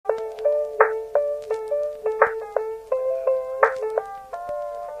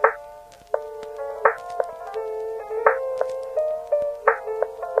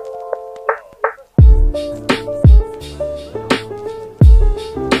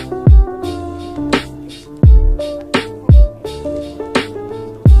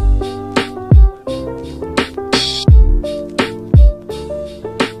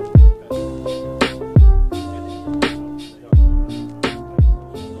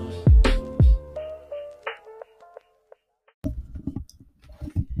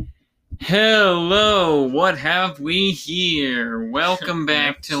Hello, what have we here? Welcome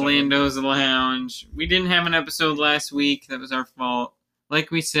back to Episode. Lando's Lounge. We didn't have an episode last week. That was our fault. Like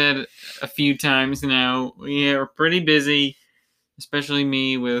we said a few times now, we are pretty busy, especially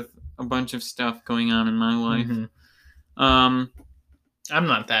me with a bunch of stuff going on in my life. I'm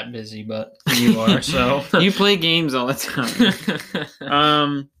not that busy, but you are, so. You play games all the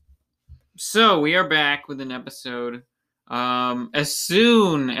time. So we are back with an episode. As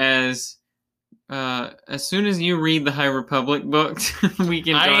soon as you read the High Republic books, we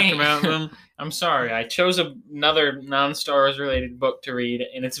can talk about them. I'm sorry, I chose another non-Star Wars related book to read,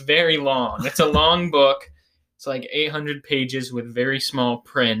 and it's very long. It's a long book. It's like 800 pages with very small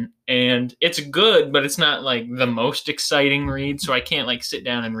print, and it's good, but it's not like the most exciting read, so I can't like sit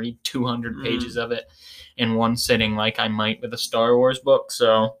down and read 200 pages of it in one sitting like I might with a Star Wars book,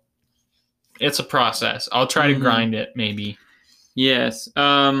 so it's a process. I'll try to grind it, maybe. Yes.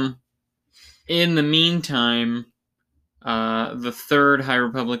 In the meantime, the third High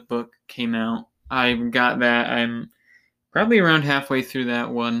Republic book came out. I got that. I'm probably around halfway through that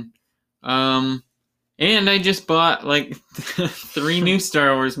one. And I just bought like 3 new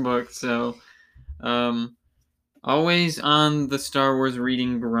Star Wars books, so always on the Star Wars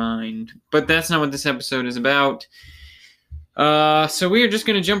reading grind. But that's not what this episode is about. So we are just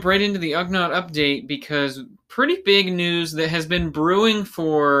going to jump right into the Ugnaught update because pretty big news that has been brewing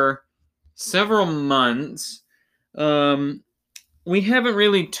for several months. We haven't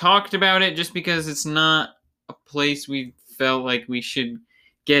really talked about it just because it's not a place we felt like we should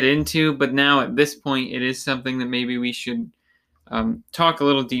get into, but now at this point it is something that maybe we should talk a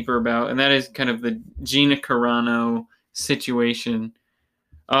little deeper about, and that is kind of the Gina Carano situation.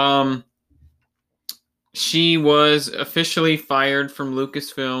 She was officially fired from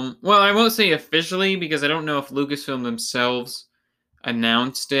Lucasfilm. Well, I won't say officially because I don't know if Lucasfilm themselves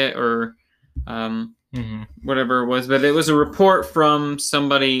announced it or whatever it was, but it was a report from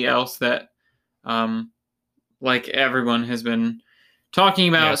somebody else that like everyone has been talking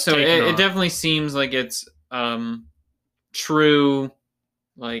about. Yeah, so it definitely seems like it's true,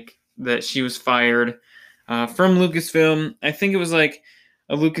 like that she was fired from Lucasfilm. I think it was like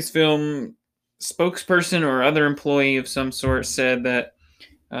a Lucasfilm spokesperson or other employee of some sort said that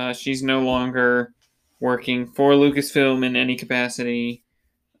she's no longer working for Lucasfilm in any capacity.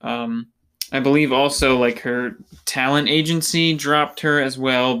 I believe also like her talent agency dropped her as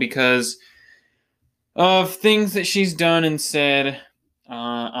well because of things that she's done and said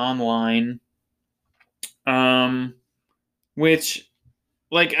online. Which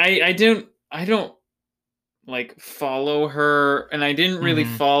like I don't like follow her, and I didn't really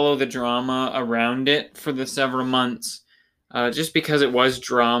follow the drama around it for the several months, just because it was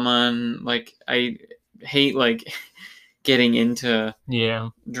drama, and like I hate like getting into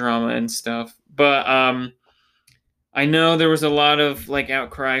drama and stuff. But I know there was a lot of like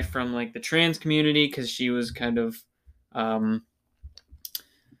outcry from like the trans community because she was kind of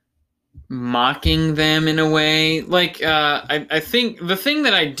mocking them in a way. Like I think the thing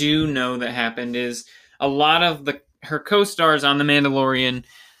that I do know that happened is a lot of her co-stars on The Mandalorian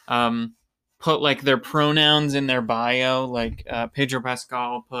put like their pronouns in their bio. Like Pedro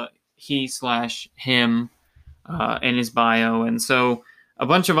Pascal put he/him in his bio, and so a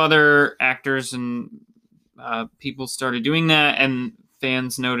bunch of other actors and people started doing that, and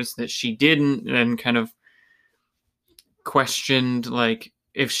fans noticed that she didn't, and kind of questioned like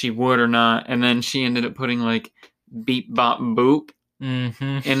if she would or not, and then she ended up putting like beep bop boop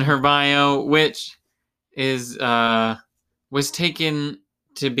in her bio, which is was taken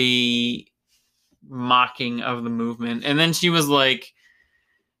to be mocking of the movement. And then she was like,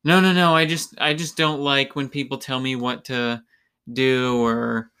 no, I just don't like when people tell me what to do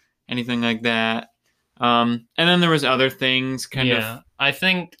or anything like that. And then there was other things kind of. I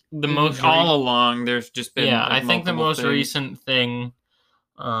think the most all along there's just been like, I think the most recent thing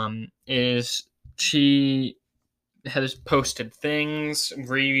is she has posted things,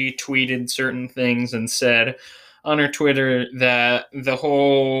 retweeted certain things, and said on her Twitter that the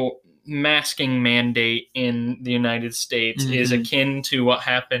whole masking mandate in the United States is akin to what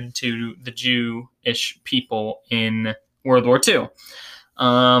happened to the Jewish people in World War II.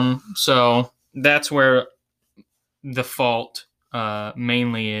 So that's where the fault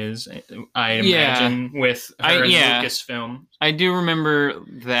mainly is, I imagine, with her and Lucasfilm. I do remember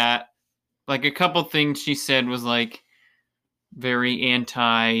that. Like a couple things she said was like very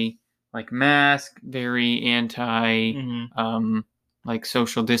anti like mask, very anti like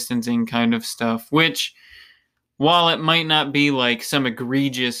social distancing kind of stuff, which while it might not be like some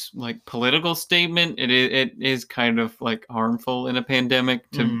egregious like political statement, it is kind of like harmful in a pandemic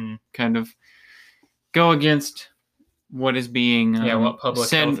to kind of go against what is being what public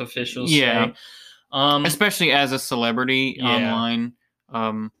said, health officials say. Especially as a celebrity online.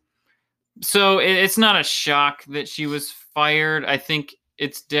 So it's not a shock that she was fired. I think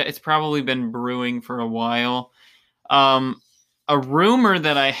it's probably been brewing for a while. A rumor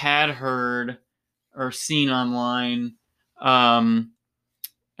that I had heard or seen online, and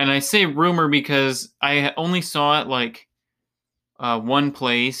I say rumor because I only saw it like one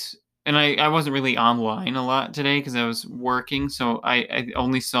place, and I wasn't really online a lot today because I was working, so I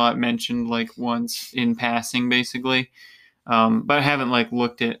only saw it mentioned like once in passing, basically. But I haven't like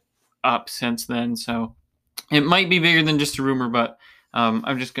looked it up since then, so it might be bigger than just a rumor, but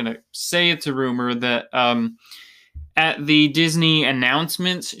I'm just gonna say it's a rumor that at the Disney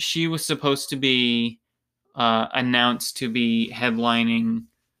announcements, she was supposed to be announced to be headlining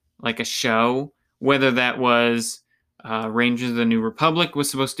like a show, whether that was Rangers of the New Republic was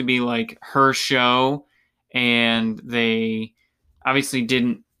supposed to be like her show, and they obviously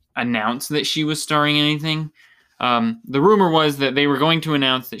didn't announce that she was starring in anything. The rumor was that they were going to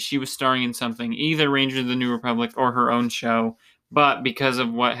announce that she was starring in something, either Rangers of the New Republic or her own show, but because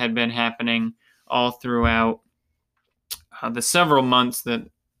of what had been happening all throughout the several months that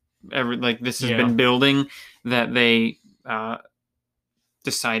this has been building, that they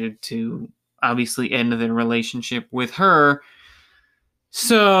decided to obviously end their relationship with her.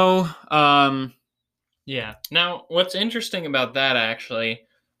 So, Now, what's interesting about that, actually,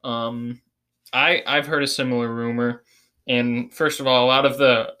 I've heard a similar rumor. And first of all,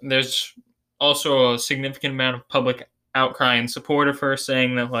 there's also a significant amount of public outcry in support of her,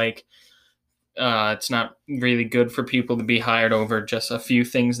 saying that, like, it's not really good for people to be hired over just a few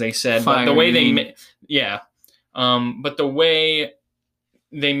things they said. But the way but the way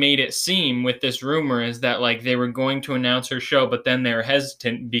they made it seem with this rumor is that like they were going to announce her show, but then they were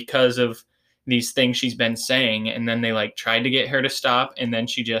hesitant because of these things she's been saying, and then they like tried to get her to stop, and then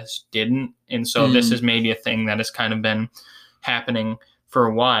she just didn't. And so this is maybe a thing that has kind of been happening for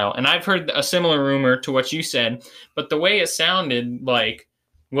a while. And I've heard a similar rumor to what you said, but the way it sounded like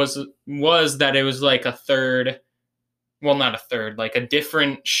was that it was like like a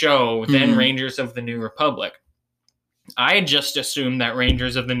different show than Rangers of the New Republic. I had just assumed that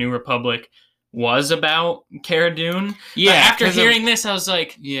Rangers of the New Republic was about Cara Dune. Yeah. But after hearing this, I was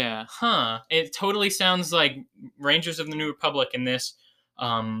like, yeah, it totally sounds like Rangers of the New Republic and this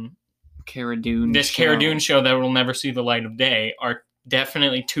Cara Dune Cara Dune show that will never see the light of day are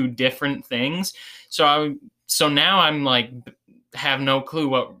definitely two different things. So now I'm like, have no clue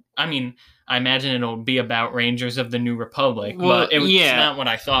what. I mean, I imagine it'll be about Rangers of the New Republic, but it's not what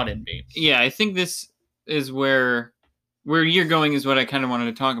I thought it'd be. Yeah, I think this is where you're going is what I kind of wanted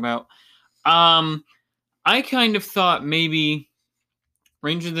to talk about. I kind of thought maybe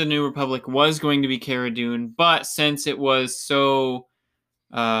Rangers of the New Republic was going to be Cara Dune, but since it was so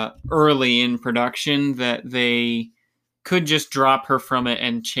early in production that they could just drop her from it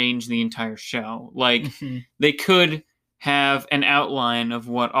and change the entire show. Like, they could have an outline of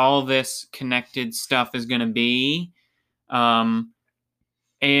what all this connected stuff is going to be. And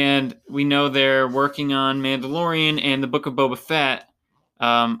we know they're working on Mandalorian and the Book of Boba Fett.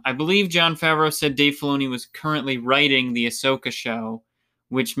 I believe Jon Favreau said Dave Filoni was currently writing the Ahsoka show,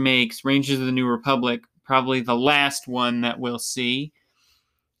 which makes Rangers of the New Republic probably the last one that we'll see.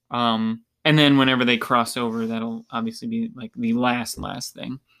 And then whenever they cross over, that'll obviously be like the last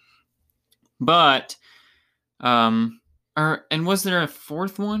thing. But, and was there a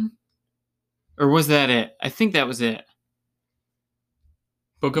fourth one? Or was that it? I think that was it.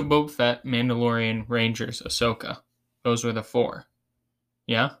 Book of Boba Fett, Mandalorian, Rangers, Ahsoka. Those were the 4.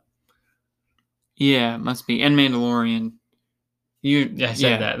 Yeah? Yeah, it must be. And Mandalorian. I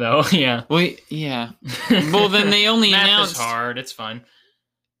said that, though. Yeah. Well, yeah. Well, then they only announced... Math is hard. It's fine.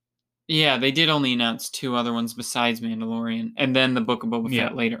 Yeah, they did only announce 2 other ones besides Mandalorian. And then the Book of Boba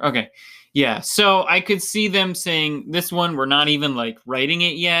Fett later. Okay. Yeah, so I could see them saying, this one, we're not even, like, writing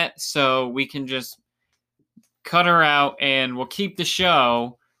it yet, so we can just cut her out and we'll keep the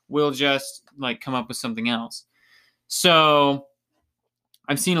show. We'll just, like, come up with something else. So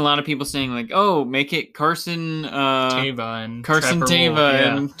I've seen a lot of people saying, like, oh, make it Carson Teva and Carson Trapper Teva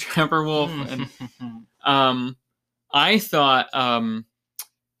Wolf, and Trapper Wolf. And I thought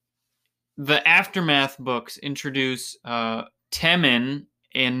the Aftermath books introduce Temmin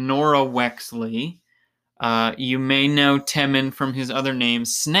and Nora Wexley. You may know Temmin from his other name,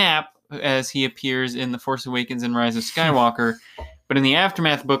 Snap, as he appears in The Force Awakens and Rise of Skywalker. But in the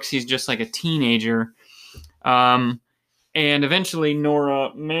Aftermath books, he's just like a teenager. And eventually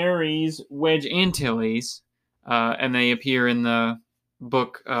Nora marries Wedge Antilles, and they appear in the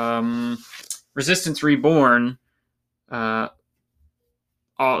book Resistance Reborn. All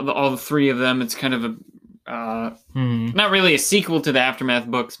the three of them. It's kind of a not really a sequel to the Aftermath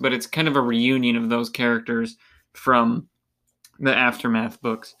books, but it's kind of a reunion of those characters from the Aftermath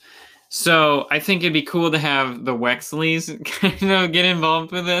books. So I think it'd be cool to have the Wexleys kind of get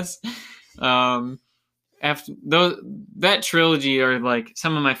involved with this. After that trilogy are like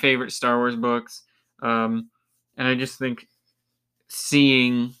some of my favorite Star Wars books, and I just think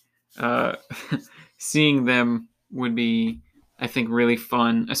seeing them would be, I think, really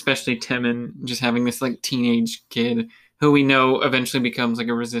fun, especially Timon just having this like teenage kid who we know eventually becomes like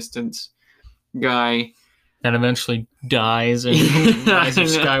a Resistance guy. That eventually dies in Rise of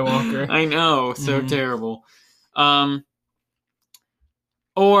Skywalker. I know, so terrible.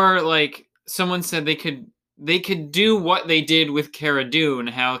 Or like someone said they could do what they did with Cara Dune,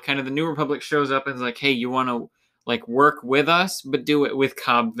 how kind of the New Republic shows up and is like, hey, you want to like work with us, but do it with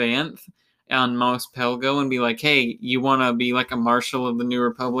Cobb Vanth on Mos Pelgo and be like, hey, you want to be like a marshal of the New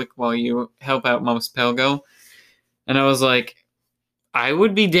Republic while you help out Mos Pelgo? And I was like, I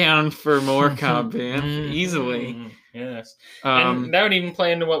would be down for more Cobb Vanth easily. Yes. And that would even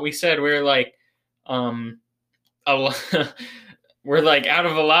play into what we said. We're like, we're like, out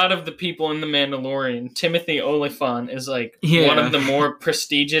of a lot of the people in The Mandalorian, Timothy Olyphant is like one of the more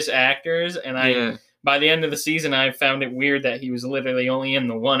prestigious actors. And by the end of the season, I found it weird that he was literally only in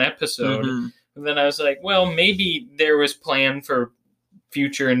the one episode. And then I was like, well, maybe there was plan for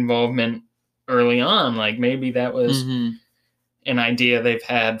future involvement early on. Like maybe that was an idea they've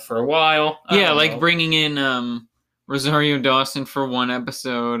had for a while. Like bringing in Rosario Dawson for one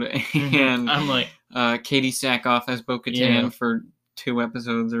episode and I'm like Katie Sackhoff as Bo-Katan for 2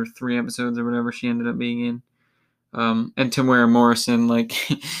 episodes or 3 episodes or whatever she ended up being in. And Tamara Morrison, like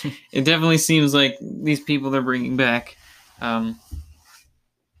it definitely seems like these people they're bringing back.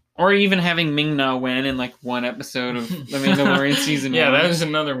 Or even having Ming-Na Wen in like one episode of The Mandalorian season 1. That was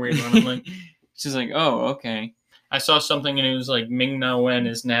another weird one. I'm like, she's like, oh, okay. I saw something and it was like Ming-Na Wen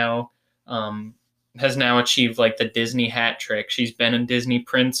is now has now achieved like the Disney hat trick. She's been a Disney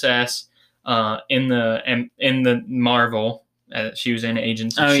princess in the Marvel. She was in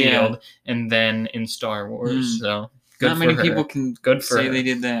Agents of S.H.I.E.L.D. and then in Star Wars. So good Not for many her. people can good for say her. They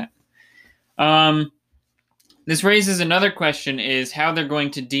did that. This raises another question: is how they're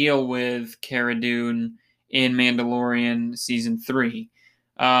going to deal with Cara Dune in Mandalorian season 3.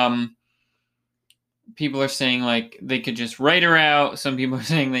 People are saying like they could just write her out. Some people are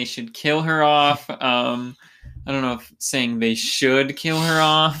saying they should kill her off. I don't know if saying they should kill her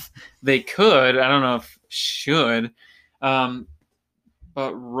off. They could. I don't know if should.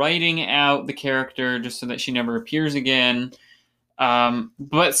 But writing out the character just so that she never appears again.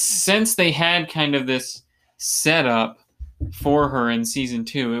 But since they had kind of this setup for her in season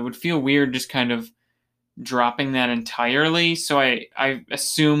 2, it would feel weird just kind of dropping that entirely. So I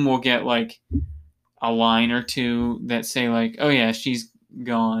assume we'll get like a line or two that say like, oh yeah, she's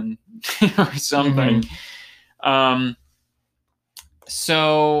gone or something.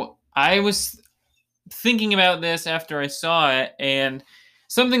 So I was thinking about this after I saw it, and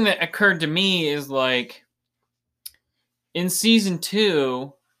something that occurred to me is like in season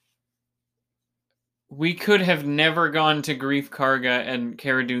 2 we could have never gone to Greef Karga and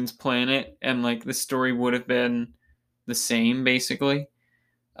Cara Dune's planet, and like the story would have been the same basically.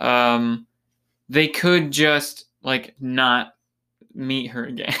 They could just like not meet her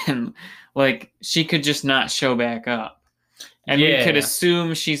again. Like she could just not show back up, and we could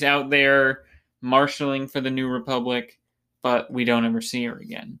assume she's out there marshaling for the New Republic, but we don't ever see her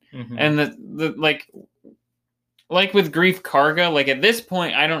again. And the like with Greef Karga, like at this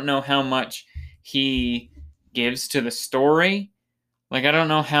point I don't know how much he gives to the story. Like I don't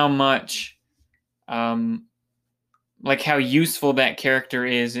know how much like how useful that character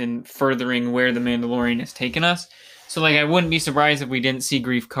is in furthering where the Mandalorian has taken us. So like I wouldn't be surprised if we didn't see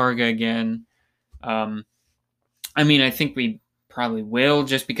Greef Karga again. I mean, I think we probably will,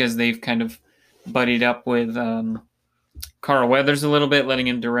 just because they've kind of buddied up with Carl Weathers a little bit, letting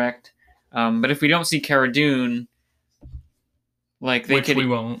him direct. But if we don't see Cara Dune, like Which we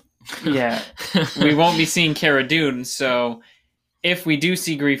won't. Yeah, we won't be seeing Cara Dune. So if we do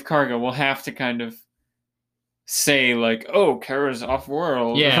see Greef Karga, we'll have to kind of say like, "Oh, Kara's off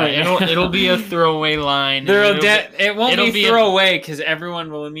world." Yeah, it'll be a throwaway line. It won't be throwaway because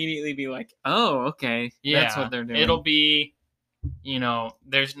everyone will immediately be like, "Oh, okay, that's what they're doing." It'll be,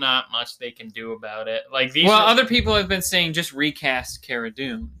 there's not much they can do about it. Like other people have been saying just recast Cara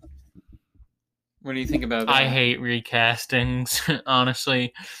Dune. What do you think about that? I hate recastings,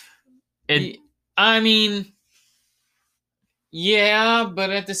 honestly. I mean, yeah, but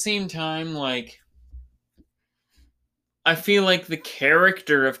at the same time, like, I feel like the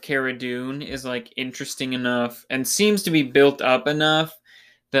character of Cara Dune is like interesting enough and seems to be built up enough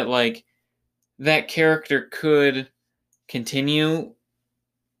that like that character could continue,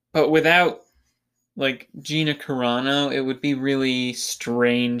 but without like Gina Carano, it would be really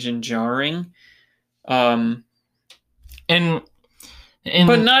strange and jarring. And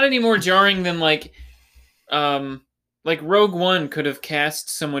But not any more jarring than like Rogue One could have cast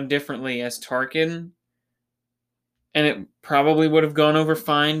someone differently as Tarkin, and it probably would have gone over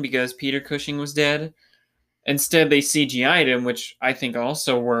fine because Peter Cushing was dead. Instead, they CGI'd him, which I think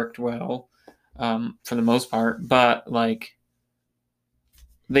also worked well for the most part. But like,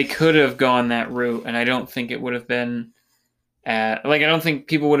 they could have gone that route, and I don't think it would have been. I don't think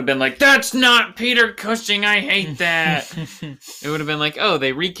people would have been like, "That's not Peter Cushing. I hate that." It would have been like, "Oh,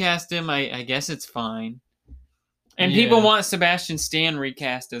 they recast him. I guess it's fine." And people want Sebastian Stan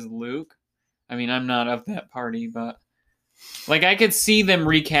recast as Luke. I mean, I'm not of that party, but like I could see them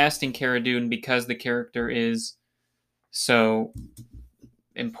recasting Cara Dune because the character is so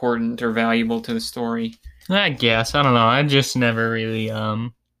important or valuable to the story. I guess. I don't know. I just never really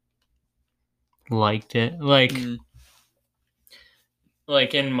liked it.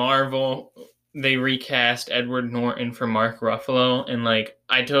 Like in Marvel, they recast Edward Norton for Mark Ruffalo, and like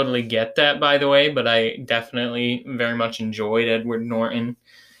I totally get that, by the way, but I definitely very much enjoyed Edward Norton.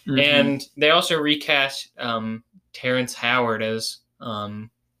 Mm-hmm. And they also recast Terrence Howard as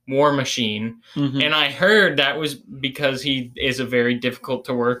War Machine, and I heard that was because he is a very difficult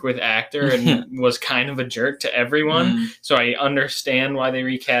to work with actor and was kind of a jerk to everyone. So I understand why they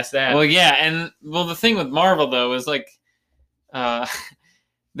recast that. Well, yeah, and the thing with Marvel though is like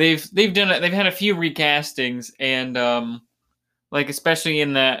they've had a few recastings, and like especially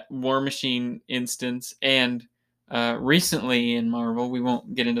in that War Machine instance, and recently in Marvel, we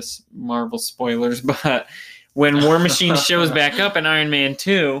won't get into Marvel spoilers, but when War Machine shows back up in Iron Man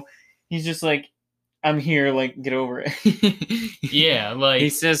 2, he's just like, "I'm here, like, get over it." Yeah, like he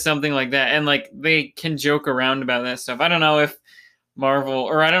says something like that, and like they can joke around about that stuff. I don't know if Marvel,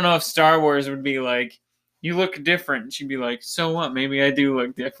 or I don't know if Star Wars would be like, "You look different." She'd be like, "So what? Maybe I do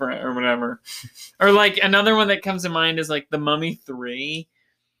look different," or whatever. Or like another one that comes to mind is like The Mummy 3,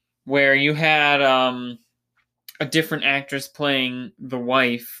 where you had a different actress playing the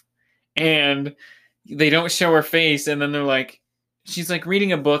wife, and they don't show her face, and then they're like, she's like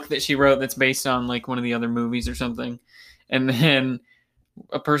reading a book that she wrote that's based on like one of the other movies or something, and then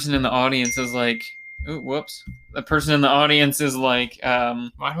a person in the audience is like, "Ooh, whoops!" A person in the audience is like,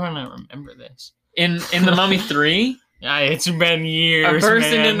 "Why do I not remember this?" In The Mummy 3, it's been years. A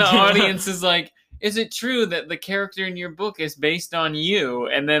person in the audience is like, "Is it true that the character in your book is based on you?"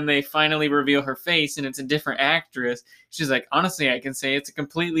 And then they finally reveal her face, and it's a different actress. She's like, "Honestly, I can say it's a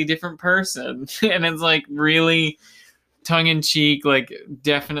completely different person." And it's like really tongue-in-cheek, like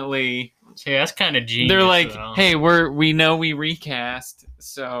definitely. Yeah, that's kind of genius. They're like, though. "Hey, we know we recast,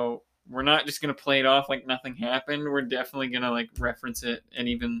 so we're not just gonna play it off like nothing happened. We're definitely gonna like reference it and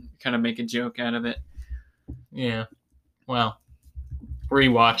even kind of make a joke out of it." Yeah. Well,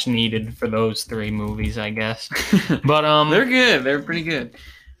 rewatch needed for those 3 movies, I guess. But they're good. They're pretty good.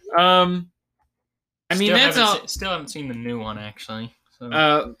 I mean, that's all. Still haven't seen the new one actually.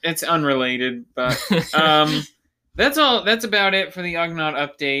 So. It's unrelated, but that's all. That's about it for the Ugnaught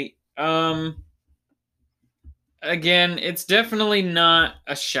update. Again, it's definitely not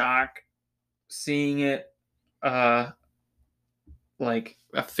a shock seeing it, like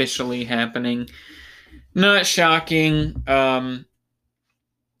officially happening. Not shocking.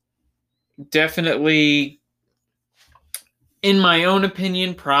 Definitely, in my own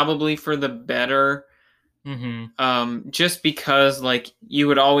opinion, probably for the better. Just because, like, you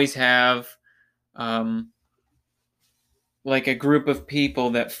would always have, like, a group of people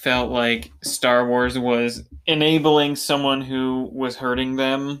that felt like Star Wars was enabling someone who was hurting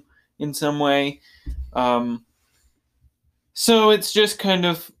them in some way. So it's just kind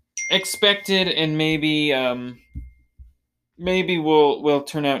of expected, and maybe will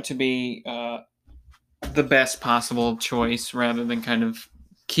turn out to be the best possible choice, rather than kind of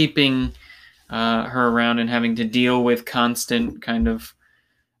keeping her around and having to deal with constant kind of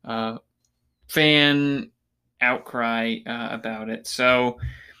fan outcry about it. So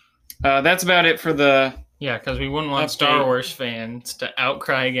that's about it for the because we wouldn't want Star Wars fans to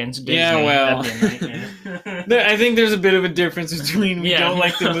outcry against Disney. Yeah, well, I think there's a bit of a difference between we don't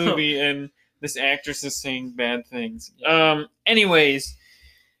like the movie and this actress is saying bad things. Anyways,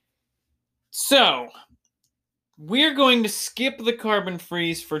 So, we're going to skip the carbon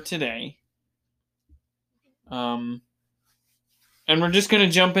freeze for today. And we're just going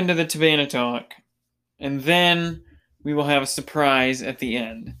to jump into the Tabana talk. And then we will have a surprise at the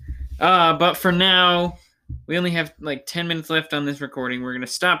end. But for now, we only have like 10 minutes left on this recording. We're going to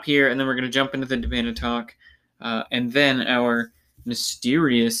stop here, and then we're going to jump into the Tabana talk. And then our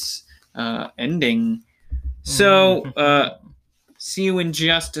mysterious ending. So, see you in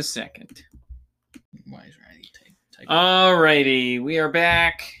just a second. Why is Riley type? Alrighty, we are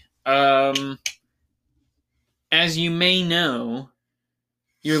back. As you may know,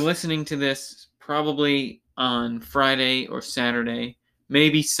 you're listening to this probably on Friday or Saturday,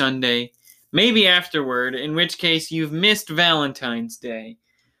 maybe Sunday, maybe afterward, in which case you've missed Valentine's Day.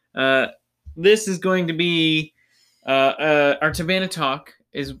 This is going to be our Tabana talk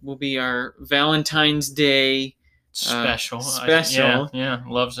will be our Valentine's Day Special. Special. Yeah,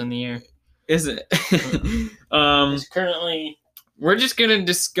 love's in the air. Is it? It's currently... We're just going to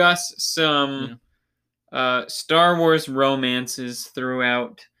discuss some Star Wars romances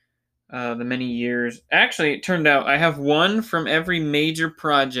throughout the many years. Actually, it turned out I have one from every major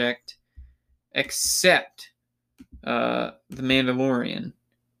project except The Mandalorian.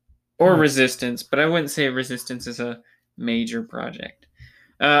 Or Resistance, but I wouldn't say Resistance is a major project.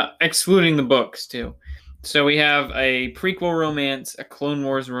 Excluding the books, too. So we have a prequel romance, a Clone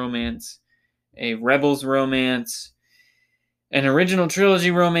Wars romance, a Rebels romance, an original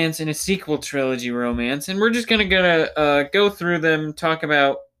trilogy romance, and a sequel trilogy romance. And we're just going to go through them, talk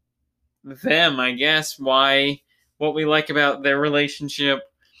about them, I guess, what we like about their relationship,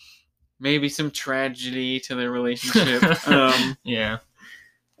 maybe some tragedy to their relationship. Yeah.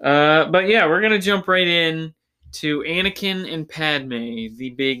 But yeah, we're going to jump right in to Anakin and Padme,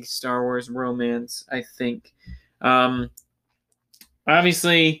 the big Star Wars romance, I think.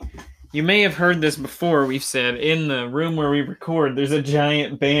 Obviously, you may have heard this before. We've said in the room where we record, there's a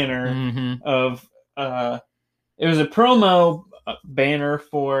giant banner of... it was a promo banner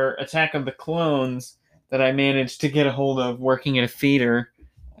for Attack of the Clones that I managed to get a hold of working at a theater.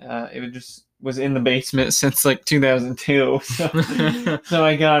 It just was in the basement since like 2002. So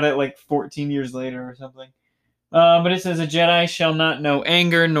I got it like 14 years later or something. But it says, a Jedi shall not know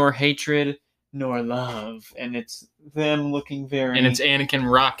anger, nor hatred, nor love. And it's them looking very... And it's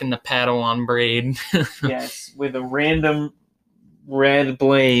Anakin rocking the Padawan braid. Yes, with a random red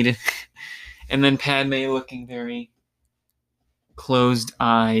blade. And then Padme looking very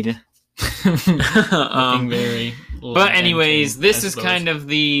closed-eyed. Looking very... But anyways, this is kind of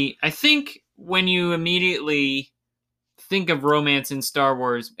the... I think when you immediately think of romance in Star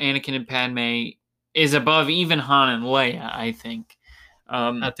Wars, Anakin and Padme is above even Han and Leia, I think.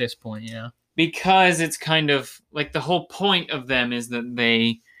 At this point, yeah. Because it's kind of like the whole point of them is that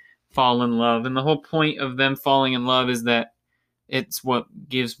they fall in love. And the whole point of them falling in love is that it's what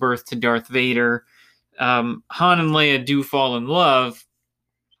gives birth to Darth Vader. Han and Leia do fall in love.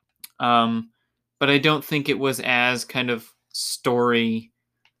 But I don't think it was as kind of story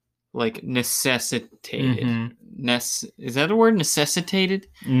like necessitated. Is that a word? Necessitated?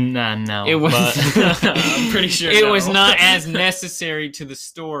 No. It was. I'm pretty sure it was not as necessary to the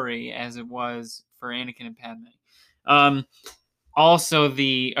story as it was for Anakin and Padme. Also,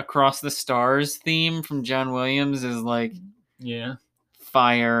 the Across the Stars theme from John Williams is like,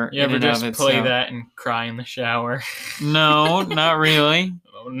 fire. You ever just play that and cry in the shower? No, not really.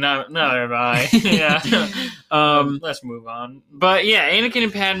 Neither have I. Yeah. Let's move on. But yeah, Anakin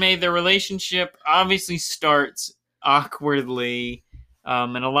and Padme, their relationship obviously starts awkwardly.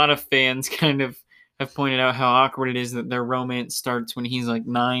 And a lot of fans kind of have pointed out how awkward it is that their romance starts when he's like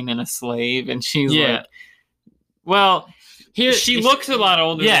 9 and a slave. And she's like, well, she looks a lot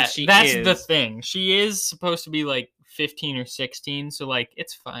older than she is. That's the thing. She is supposed to be like 15 or 16. So like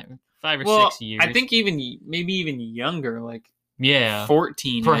it's 5 or 6 years. I think maybe even younger, like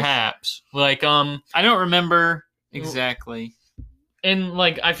 14 perhaps. Like I don't remember exactly. And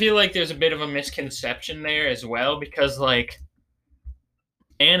like I feel like there's a bit of a misconception there as well, because like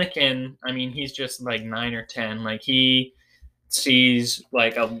Anakin, I mean, he's just like 9 or 10. Like he sees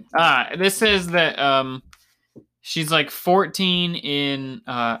like this says that she's like 14 in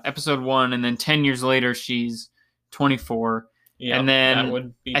episode 1, and then 10 years later she's 24. Yeah, and then that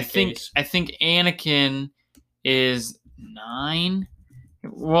would be the case. I think Anakin is 9.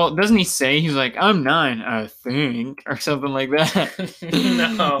 Well, doesn't he say he's like, I'm 9, I think, or something like that?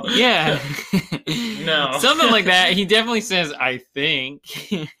 No. Yeah. No. Something like that. He definitely says, I think.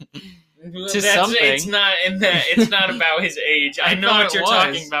 Something. It's not about his age. I know what you're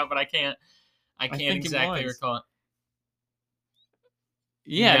talking about, but I can't exactly recall it.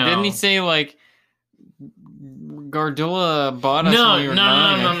 Yeah, didn't he No. say like Gardola bought us No, when we were no,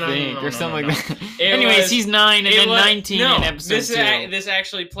 9, no, I no, no, think, no, or no, something no, like that. It Anyways, was- he's 9 and then 19 no, in episode 2. This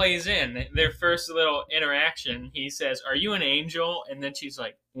actually plays in their first little interaction. He says, "Are you an angel?" And then she's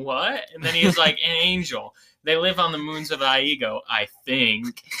like, "What?" And then he's like, "An angel. They live on the moons of Iego, I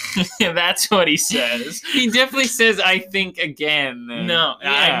think." That's what he says. He definitely says, "I think" again. Then. No,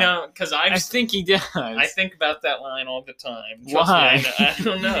 Yeah. I know, because I think he does. I think about that line all the time. Trust Why? me, I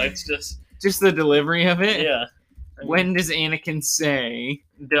don't know. It's just Just the delivery of it. yeah. I mean, When does Anakin say,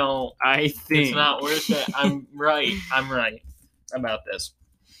 don't? "I think"? It's not worth it. I'm right. I'm right about this.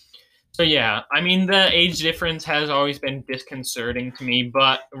 So yeah, I mean the age difference has always been disconcerting to me,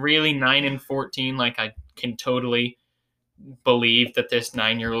 but really 9 and 14, like I can totally believe that this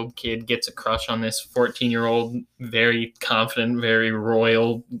 9-year-old kid gets a crush on this 14-year-old, very confident, very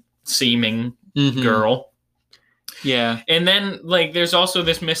royal seeming Mhm. girl. Yeah. And then like there's also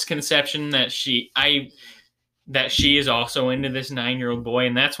this misconception that she is also into this 9-year-old boy,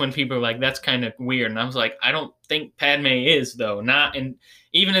 and that's when people are like, that's kind of weird. And I was like, I don't think Padme is, though. Not and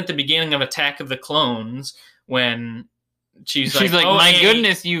even at the beginning of Attack of the Clones, when she's like, "Oh, my Annie."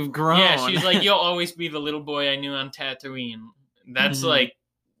 goodness, you've grown. Yeah, she's like, "You'll always be the little boy I knew on Tatooine." That's Mhm. like,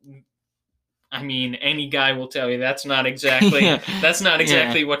 I mean, any guy will tell you that's not exactly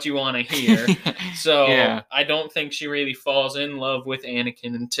what you want to hear. So Yeah. I don't think she really falls in love with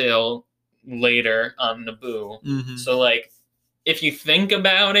Anakin until later on Naboo. Mhm. So like, if you think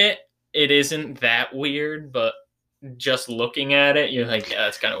about it, it isn't that weird, but just looking at it, you're like, yeah,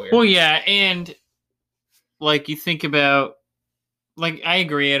 that's kind of weird. Well, yeah, and like you think about, like I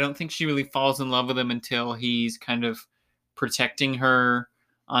agree. I don't think she really falls in love with him until he's kind of protecting her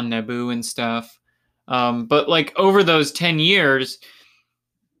on Naboo and stuff. But like over those 10 years,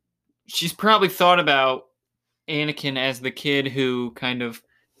 she's probably thought about Anakin as the kid who kind of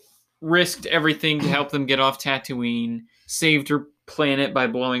risked everything to help them get off Tatooine, saved her planet by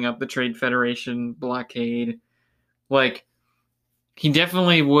blowing up the Trade Federation blockade. Like, he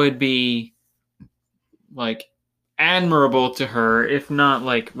definitely would be, like, admirable to her, if not,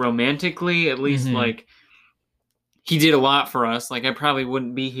 like, romantically, at least, Mhm. like, he did a lot for us. Like, I probably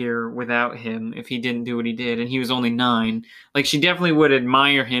wouldn't be here without him if he didn't do what he did, and he was only 9. Like, she definitely would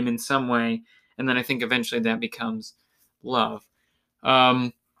admire him in some way, and then I think eventually that becomes love.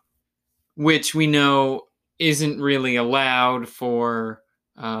 Which we know isn't really allowed for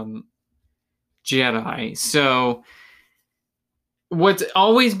Jedi. So what's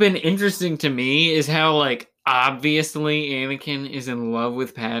always been interesting to me is how, like, obviously Anakin is in love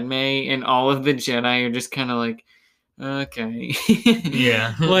with Padme, and all of the Jedi are just kind of like, okay.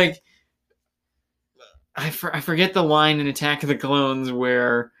 Yeah. Like, I forget the line in Attack of the Clones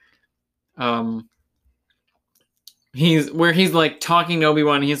where he's like talking to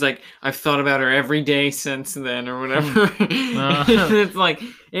Obi-Wan, and he's like, I've thought about her every day since then, or whatever. It's like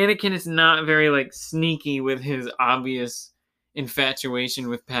Anakin is not very like sneaky with his obvious infatuation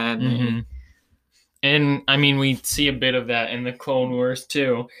with Padme. Mhm. And I mean, we see a bit of that in the Clone Wars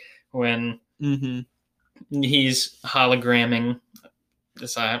too, when he's hologramming.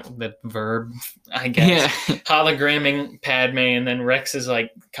 Is that the verb? I guess. Yeah. Hologramming Padme, and then Rex is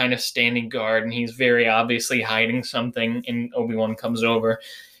like kind of standing guard, and he's very obviously hiding something. And Obi-Wan comes over,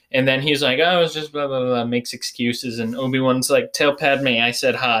 and then he's like, "Oh, it's just blah blah blah," makes excuses, and Obi-Wan's like, "Tell Padme I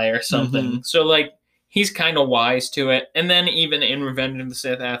said hi" or something. Mhm. So like, he's kind of wise to it. And then even in Revenge of the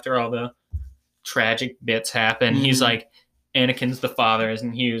Sith, after all the tragic bits happen, he's Mhm. like, Anakin's the father,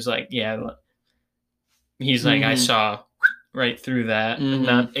 and he was like, yeah. He's like, I Mhm. saw right through that. Mhm.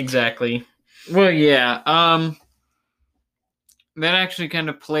 Not exactly. Well, yeah. That actually kind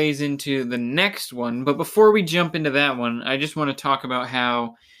of plays into the next one. But before we jump into that one, I just want to talk about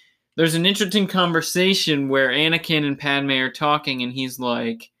how there's an interesting conversation where Anakin and Padme are talking, and he's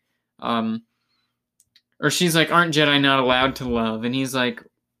like, or she's like, aren't Jedi not allowed to love? And he's like,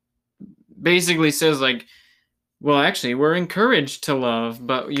 basically says like, well, actually, we're encouraged to love,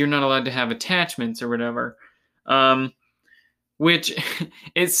 but you're not allowed to have attachments or whatever. Which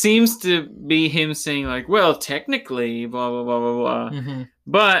it seems to be him saying like, well, technically, blah, blah, blah, blah, blah. Mhm.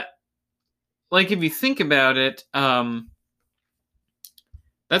 But like, if you think about it,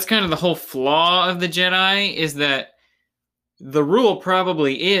 that's kind of the whole flaw of the Jedi, is that the rule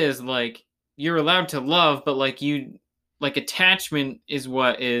probably is like, you're allowed to love, but like attachment is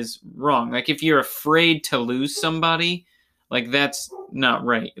what is wrong. Like, if you're afraid to lose somebody, like, that's not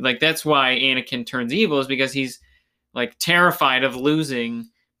right. Like, that's why Anakin turns evil, is because he's like terrified of losing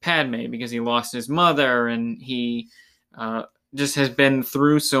Padme, because he lost his mother, and he just has been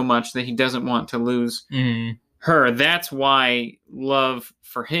through so much that he doesn't want to lose her. That's why love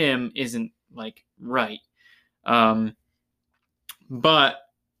for him isn't like right. But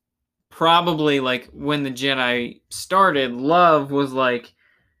probably like when the Jedi started, love was like,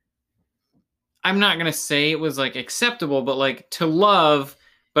 I'm not gonna say it was like acceptable, but like to love,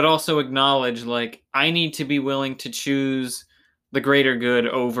 but also acknowledge like I need to be willing to choose the greater good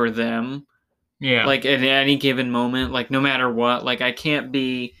over them. Yeah. Like at any given moment, like no matter what, like I can't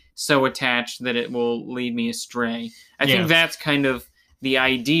be so attached that it will lead me astray. I think that's kind of the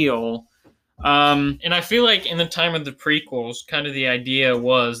ideal. And I feel like in the time of the prequels, kind of the idea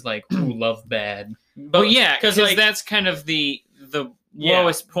was like, ooh, love bad. But well, yeah, because like, that's kind of the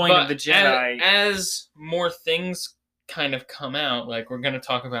lowest point of the Jedi. As more things kind of come out, like we're going to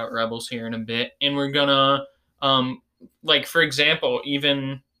talk about Rebels here in a bit, and we're going to, like, for example,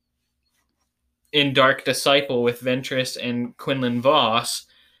 even in Dark Disciple with Ventress and Quinlan Voss,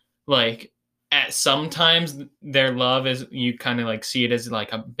 like, at sometimes their love is, you kind of like see it as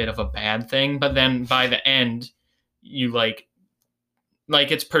like a bit of a bad thing, but then by the end, you like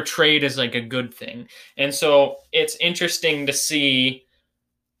it's portrayed as like a good thing. And so it's interesting to see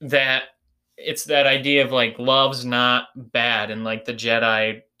that it's that idea of like love's not bad, and like the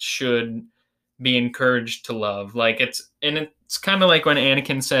Jedi should be encouraged to love. Like it's kind of like when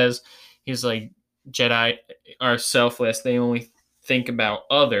Anakin says, he's like, Jedi are selfless, they only think about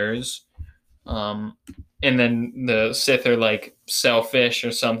others. And then the Sith are like selfish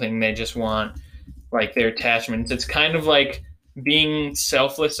or something, they just want like their attachments. It's kind of like being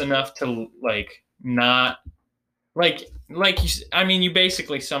selfless enough to like not I mean, you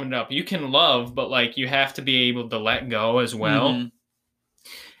basically summed it up. You can love, but like you have to be able to let go as well. Mm-hmm.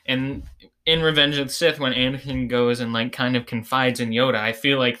 And in Revenge of the Sith, when Anakin goes and like kind of confides in Yoda, I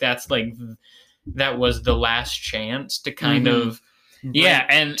feel like that's like that was the last chance to kind of and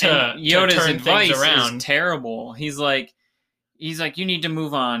Yoda's turn advice things around. is terrible. He's like you need to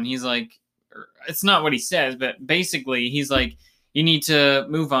move on. He's like, it's not what he says, but basically he's like, you need to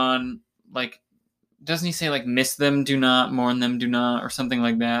move on. Like, doesn't he say like, miss them, do not, mourn them, do not, or something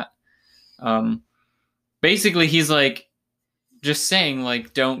like that? Basically he's like just saying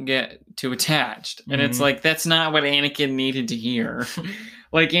like, don't get too attached. And it's like, that's not what Anakin needed to hear.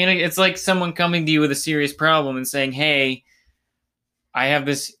 Like it's like someone coming to you with a serious problem and saying, hey, I have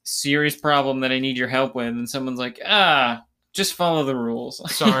this serious problem that I need your help with. And someone's like, just follow the rules.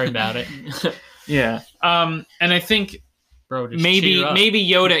 Sorry about it. Yeah. And I think maybe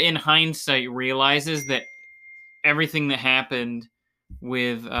Yoda in hindsight realizes that everything that happened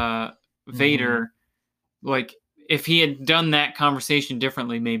with Vader, like if he had done that conversation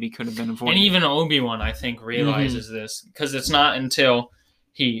differently, maybe could have been avoided. And even Obi-Wan, I think, realizes this, because it's not until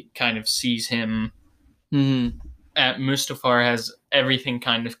he kind of sees him at Mustafar has everything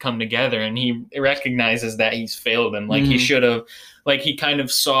kind of come together, and he recognizes that he's failed him. Like he should have, like he kind of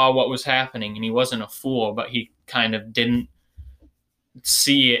saw what was happening, and he wasn't a fool, but he kind of didn't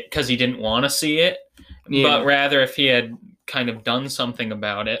see it because he didn't want to see it. Yeah. But rather, if he had kind of done something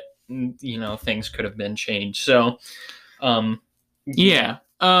about it, you know, things could have been changed. So, yeah.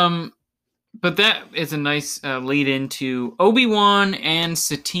 But that is a nice lead into Obi-Wan and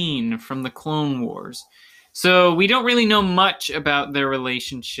Satine from the Clone Wars. So we don't really know much about their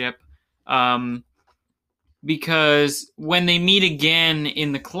relationship, because when they meet again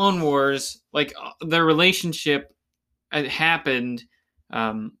in the Clone Wars, like their relationship happened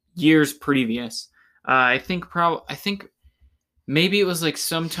years previous. I think maybe it was like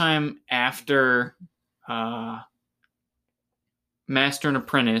sometime after Master and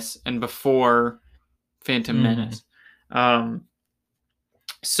Apprentice and before Phantom Menace.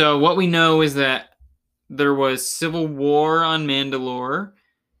 So what we know is that there was civil war on Mandalore,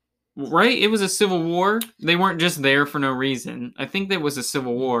 right? It was a civil war. They weren't just there for no reason. I think there was a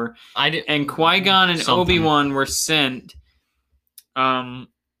civil war. And Qui-Gon and Obi-Wan were sent.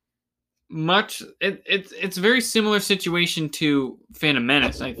 It's a very similar situation to Phantom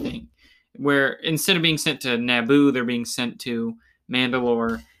Menace, I think, where instead of being sent to Naboo, they're being sent to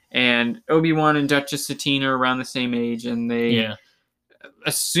Mandalore. And Obi-Wan and Duchess Satine are around the same age, and they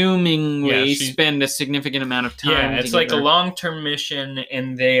assumingly spend a significant amount of time it's together. like a long-term mission,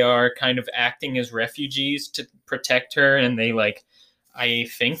 and they are kind of acting as refugees to protect her, and they like, I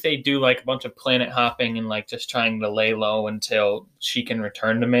think they do like a bunch of planet hopping and like just trying to lay low until she can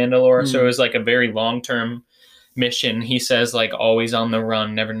return to Mandalore. So it was like a very long-term mission. He says like always on the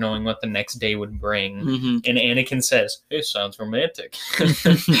run, never knowing what the next day would bring. And Anakin says, "It sounds romantic."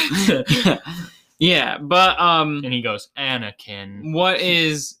 Yeah, but and he goes, Anakin, what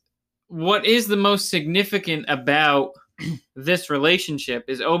is the most significant about this relationship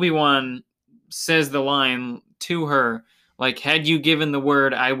is Obi-Wan says the line to her, like, had you given the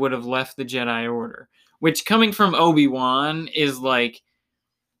word, I would have left the Jedi Order. Which, coming from Obi-Wan, is, like,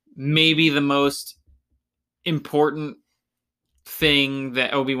 maybe the most important thing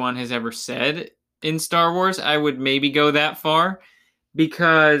that Obi-Wan has ever said in Star Wars. I would maybe go that far,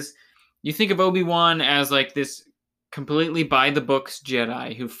 because you think of Obi-Wan as, like, this completely by-the-books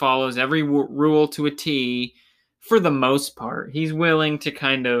Jedi who follows every rule to a T for the most part. He's willing to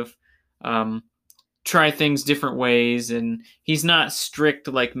kind of try things different ways, and he's not strict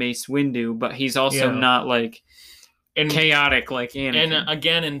like Mace Windu, but he's also not like chaotic like Anakin. And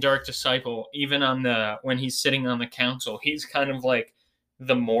again, in Dark Disciple, even on when he's sitting on the council, he's kind of like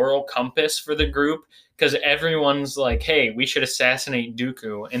the moral compass for the group, because everyone's like, hey, we should assassinate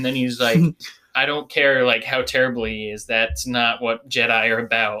Dooku, and then he's like, I don't care like how terrible he is, that's not what Jedi are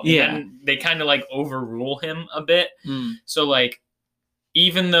about. And they kind of like overrule him a bit. So like,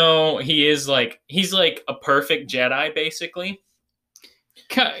 even though he's like a perfect Jedi, basically.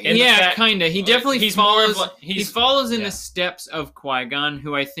 Kind of. He definitely follows. He follows in the steps of Qui-Gon,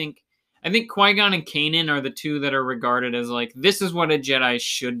 who I think Qui-Gon and Kanan are the two that are regarded as like, this is what a Jedi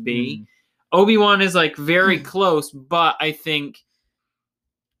should be. Obi-Wan is like very close, but I think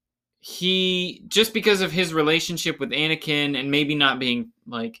he, just because of his relationship with Anakin and maybe not being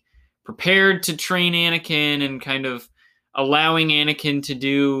like prepared to train Anakin and kind of allowing Anakin to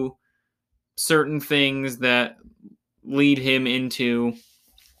do certain things that lead him into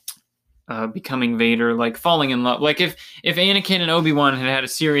becoming Vader, like falling in love. Like if Anakin and Obi-Wan had a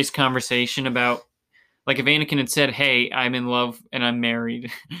serious conversation about, like if Anakin had said, hey, I'm in love and I'm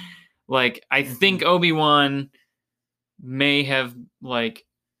married, like I think Obi-Wan may have like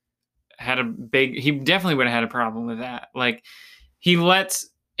had he definitely would have had a problem with that. Like he lets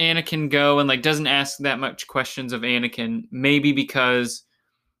Anakin go and like doesn't ask that much questions of Anakin, maybe because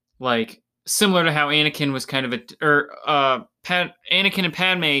like similar to how Anakin was kind of Anakin and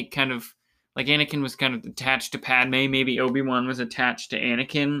Padme kind of like, Anakin was kind of attached to Padme, maybe Obi-Wan was attached to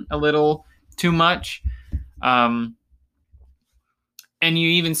Anakin a little too much. And you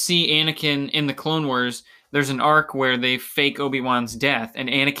even see Anakin in the Clone Wars. There's an arc where they fake Obi-Wan's death, and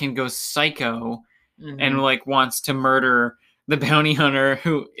Anakin goes psycho and like wants to murder the bounty hunter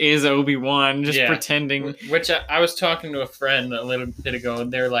who is Obi-Wan, just pretending. Which I was talking to a friend a little bit ago,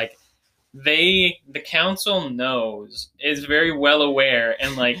 and they're like, the council is very well aware,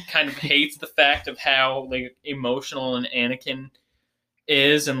 and like kind of hates the fact of how like emotional an Anakin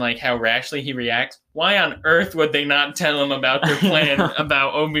is and like how rashly he reacts. Why on earth would they not tell him about their plan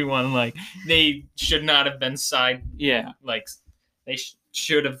about Obi-Wan? Like, they should not have been like they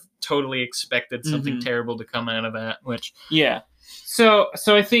should have totally expected something terrible to come out of that. Which so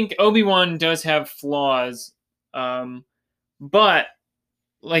I think Obi-Wan does have flaws, but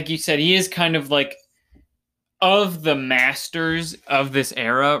like you said, he is kind of like, of the masters of this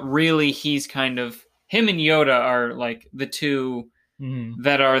era, really he's kind of, him and Yoda are like the two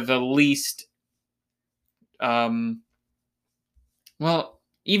that are the least, well,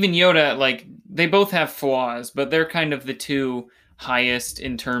 even Yoda, like, they both have flaws, but they're kind of the two highest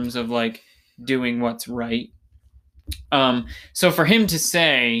in terms of like doing what's right. So for him to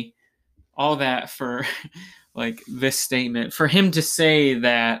say all that for like this statement, for him to say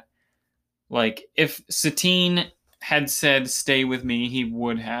that, like, if Satine had said stay with me, he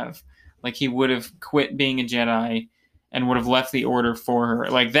would have quit being a Jedi and would have left the Order for her.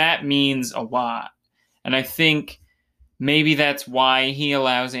 Like, that means a lot. And I think maybe that's why he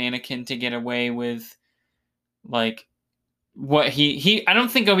allows Anakin to get away with like what he I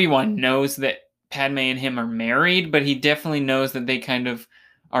don't think Obi-Wan knows that Padme and him are married, but he definitely knows that they kind of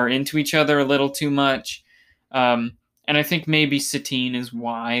are into each other a little too much. And I think maybe Satine is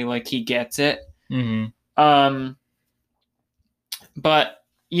why, like, he gets it. But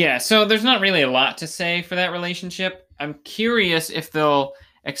yeah, so there's not really a lot to say for that relationship. I'm curious if they'll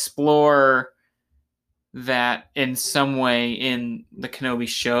explore that in some way in the Kenobi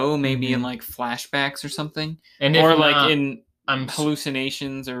show, maybe in like flashbacks or something, and or not, like in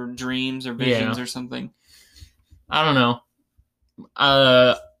hallucinations or dreams or visions or something. I don't know.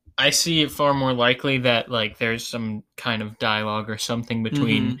 I see it far more likely that like there's some kind of dialogue or something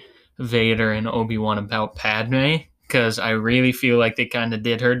between Vader and Obi-Wan about Padme, because I really feel like they kind of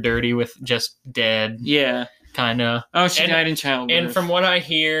did her dirty with just dead. Yeah. Kind of. Oh, she died in childbirth. And from what I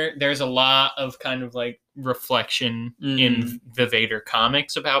hear, there's a lot of kind of like reflection in the Vader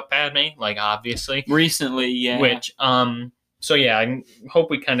comics about Padme, like obviously. Recently, yeah. Which, so yeah, I hope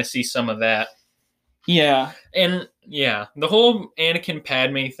we kind of see some of that. Yeah. And yeah, the whole Anakin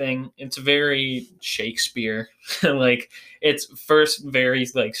Padme thing, it's very Shakespeare. Like, it's first very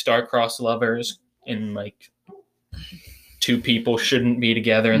like star-crossed lovers in like two people shouldn't be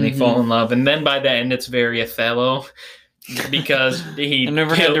together and they fall in love. And then by the end, it's very Othello because he. I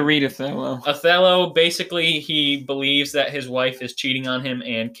never had to read Othello. Othello, basically, he believes that his wife is cheating on him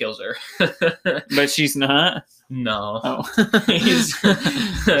and kills her. But she's not? No. Oh.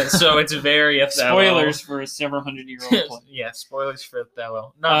 So it's very Othello. Spoilers for a several hundred-year-old play. Yeah, spoilers for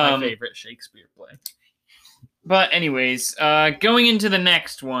Othello. Not my favorite Shakespeare play. But anyways, going into the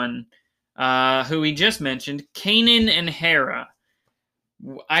next one, who we just mentioned, Kanan and Hera.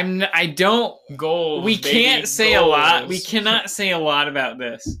 Goals. We can't say a lot. We cannot say a lot about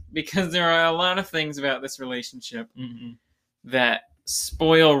this because there are a lot of things about this relationship that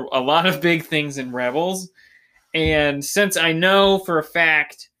spoil a lot of big things in Rebels. And since I know for a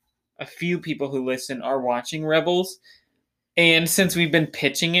fact a few people who listen are watching Rebels, and since we've been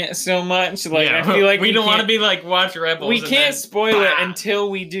pitching it so much, like I feel like we don't want to be like watch Rebels. We can't spoil it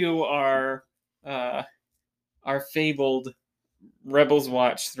until we do our fabled Rebels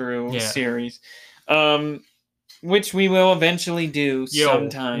watch through series, which we will eventually do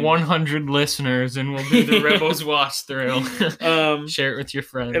sometime. 100 listeners, and we'll do the Rebels watch through. Share it with your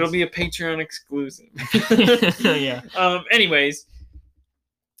friends. It'll be a Patreon exclusive. Yeah. Anyways,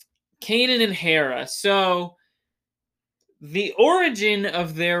 Kanan and Hera. So the origin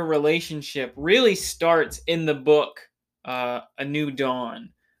of their relationship really starts in the book A New Dawn,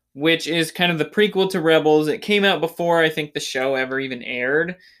 which is kind of the prequel to Rebels. It came out before I think the show ever even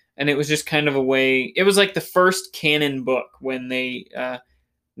aired, and it was just kind of a way. It was like the first canon book when they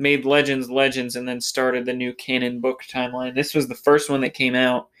made Legends and then started the new canon book timeline. This was the first one that came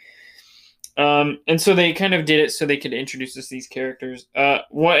out. And so they kind of did it so they could introduce us to these characters. I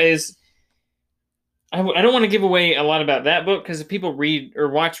don't want to give away a lot about that book because if people read or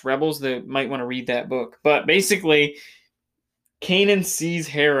watch Rebels, they might want to read that book. But basically, Kanan sees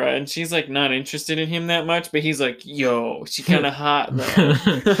Hera and she's like not interested in him that much, but he's like, "Yo, she kind of hot though."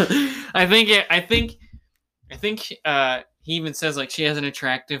 I think he even says like she has an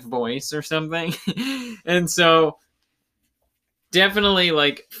attractive voice or something, and so definitely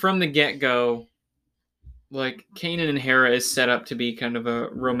like from the get-go, like Kanan and Hera is set up to be kind of a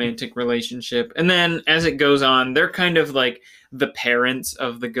romantic relationship, and then as it goes on, they're kind of like the parents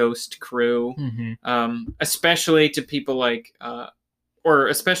of the Ghost crew, especially to people like, or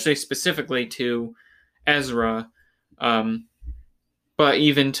especially specifically to Ezra, but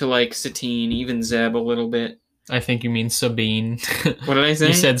even to like Satine, even Zeb a little bit. I think you mean Sabine. What did I say?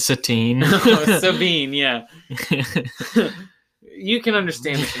 You said Satine. Oh, Sabine, yeah. You can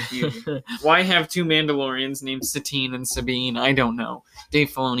understand the confusion. Why have two Mandalorians named Satine and Sabine? I don't know. Dave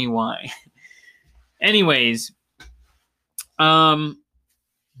Filoni, why? Anyways,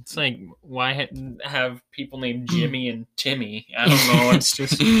 it's like why have people named Jimmy and Timmy? I don't know. It's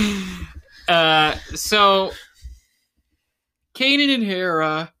just so Kanan and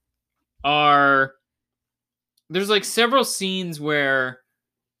Hera are. There's like several scenes where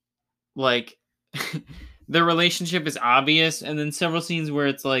like their relationship is obvious, and then several scenes where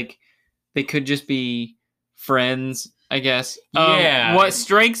it's like they could just be friends, I guess. Yeah. What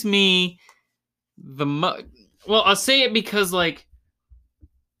strikes me well, I'll say it because like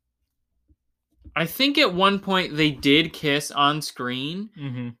I think at one point they did kiss on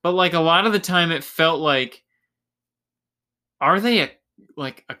screen, but like a lot of the time it felt like, are they a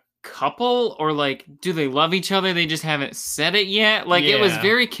couple, or like do they love each other? They just haven't said it yet. Like it was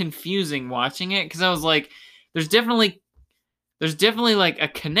very confusing watching it because I was like, there's definitely like a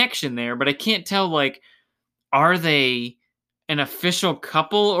connection there, but I can't tell like, are they an official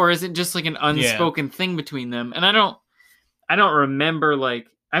couple or is it just like an unspoken thing between them? And I don't remember like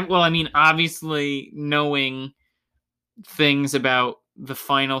I mean obviously knowing things about the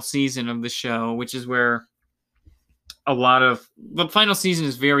final season of the show, which is where a lot of the final season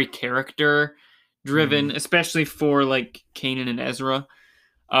is very character driven, especially for like Kanan and Ezra.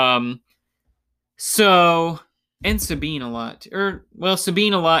 So, and Sabine a lot,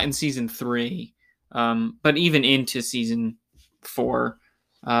 Sabine a lot in season 3, but even into season 4,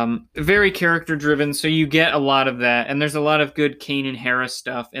 very character driven. So you get a lot of that, and there's a lot of good Kanan Hera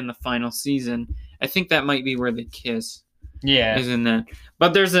stuff in the final season. I think that might be where they kiss. Yeah, is in that.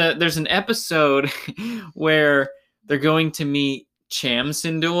 But there's an episode where they're going to meet Cham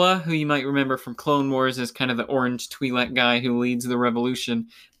Syndulla, who you might remember from Clone Wars as kind of the orange Twi'lek guy who leads the revolution.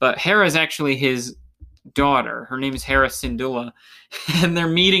 But Hera is actually his daughter. Her name is Hera Syndulla. And they're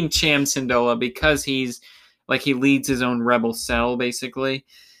meeting Cham Syndulla because he's like, he leads his own rebel cell, basically.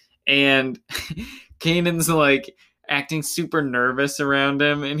 And Kanan's like acting super nervous around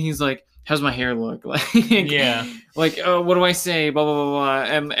him. And he's like, how's my hair look? Like, Yeah. like, oh, what do I say? Blah, blah, blah, blah.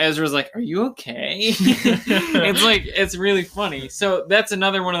 And Ezra's like, are you okay? It's like, it's really funny. So that's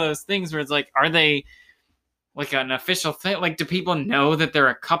another one of those things where it's like, are they like an official thing? Like, do people know that they're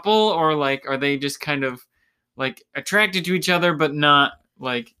a couple, or like, are they just kind of like attracted to each other, but not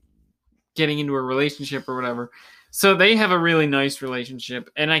like getting into a relationship or whatever? So they have a really nice relationship,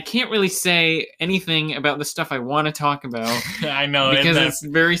 and I can't really say anything about the stuff I want to talk about I know because that's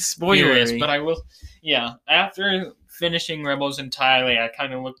it's very furious, spoilery. but I will. Yeah, after finishing Rebels entirely, I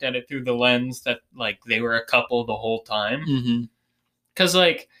kind of looked at it through the lens that like they were a couple the whole time. Mm-hmm. Because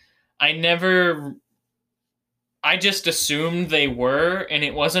like I just assumed they were, and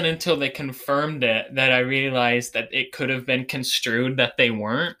it wasn't until they confirmed it that I realized that it could have been construed that they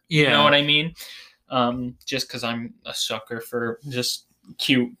weren't. You know what I mean? Just because I'm a sucker for just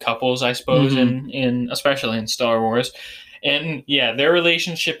cute couples, I suppose, in especially in Star Wars. And yeah, their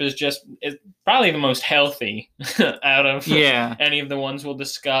relationship is probably the most healthy out of any of the ones we'll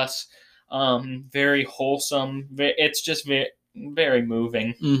discuss. Very wholesome. It's just very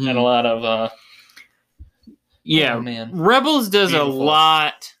moving, and a lot of yeah, oh, man. Rebels does Beautiful. a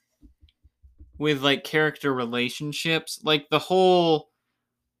lot with like character relationships. Like the whole,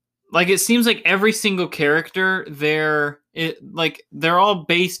 like it seems like every single character they're all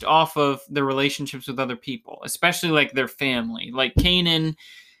based off of their relationships with other people, especially like their family. Like Kanan,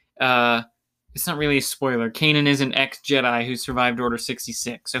 it's not really a spoiler. Kanan is an ex-Jedi who survived Order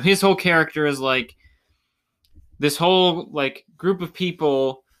 66. So his whole character is like this whole like group of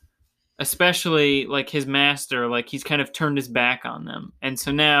people, especially like his master, like he's kind of turned his back on them. And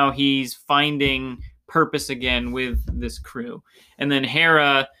so now he's finding purpose again with this crew. And then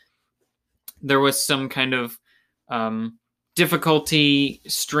Hera, there was some kind of difficulty,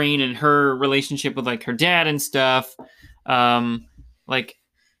 strain in her relationship with like her dad and stuff. Like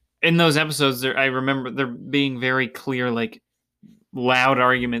in those episodes, I remember there being very clear, like loud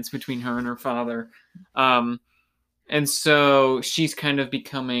arguments between her and her father. And so she's kind of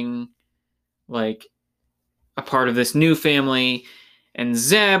becoming like a part of this new family. And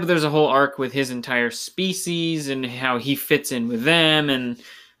Zeb, there's a whole arc with his entire species and how he fits in with them, and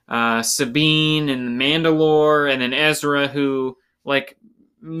Sabine and Mandalore, and then Ezra, who, like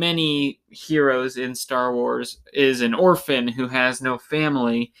many heroes in Star Wars, is an orphan who has no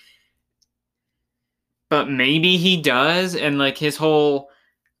family. But maybe he does, and like his whole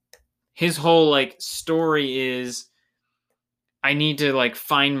like story is, I need to like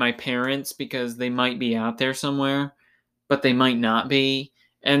find my parents because they might be out there somewhere, but they might not be.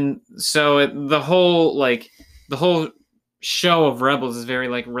 And so the whole show of Rebels is very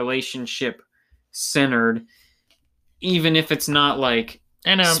like relationship centered, even if it's not like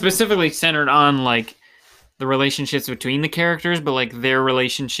specifically centered on like the relationships between the characters, but like their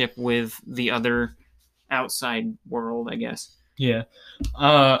relationship with the other outside world, I guess. Yeah.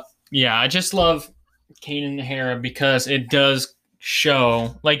 Yeah, I just love Kanan and Hera because it does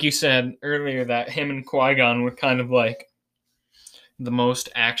show, like you said earlier, that him and Qui-Gon were kind of like the most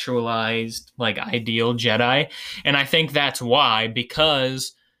actualized, like ideal Jedi. And I think that's why,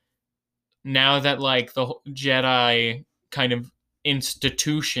 because now that like the Jedi kind of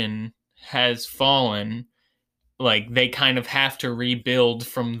institution has fallen, like they kind of have to rebuild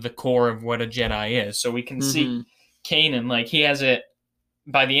from the core of what a Jedi is. So we can see Kanan, like he has it,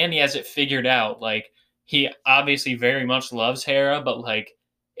 by the end he has it figured out. Like he obviously very much loves Hera, but like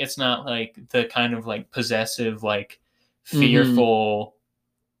it's not like the kind of like possessive, like fearful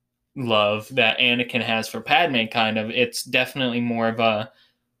love that Anakin has for Padme kind of. It's definitely more of a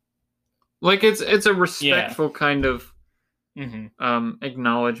like it's a respectful kind of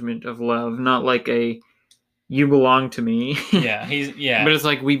acknowledgement of love, not like a you belong to me. Yeah, but it's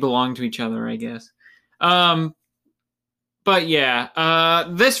like we belong to each other, I guess. But yeah,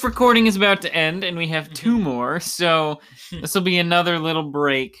 this recording is about to end, and we have 2 more, so this will be another little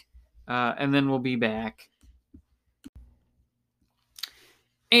break, and then we'll be back.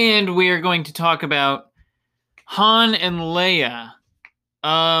 And we are going to talk about Han and Leia.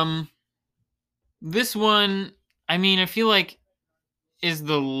 This one, I mean, I feel like is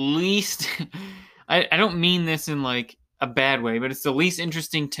the least... I don't mean this in like a bad way, but it's the least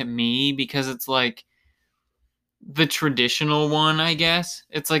interesting to me because it's like the traditional one, I guess.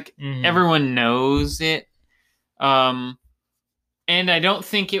 It's like everyone knows it. And I don't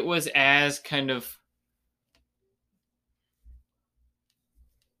think it was as kind of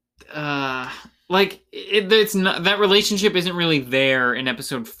like it's not, that relationship isn't really there in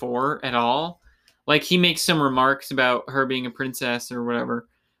episode 4 at all. Like he makes some remarks about her being a princess or whatever,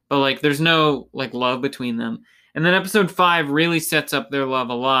 but like there's no like love between them. And then episode 5 really sets up their love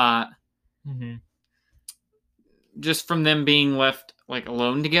a lot. Mm-hmm. just from them being left like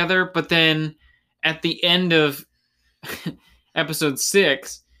alone together. But then at the end of episode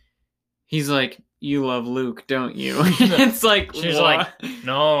 6, he's like, "You love Luke, don't you?" It's like, She's what? like,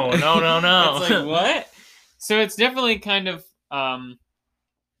 no. It's like, what? So it's definitely kind of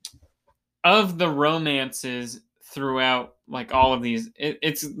the romances throughout like all of these,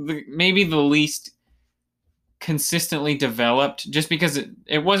 it's maybe the least consistently developed, just because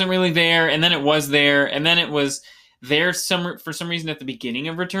it wasn't really there, and then it was there, and then it was there for some reason at the beginning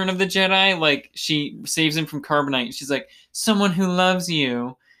of Return of the Jedi. Like, she saves him from carbonite. She's like, "Someone who loves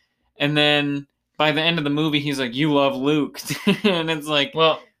you," and then by the end of the movie, he's like, "You love Luke," and it's like,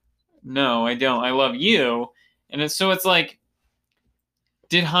 well, no, I don't. I love you. And it's like,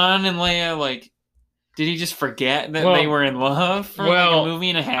 did Han and Leia like? Did he just forget that they were in love for like a movie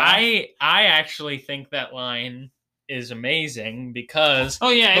and a half? I actually think that line is amazing because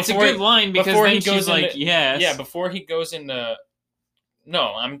it's a good line, because then she's like, yes. Yeah, before he goes into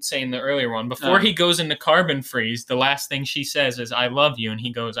no, I'm saying the earlier one. Before he goes into carbon freeze, the last thing she says is "I love you," and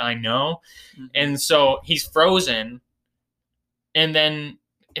he goes, "I know." Mm-hmm. And so he's frozen, and then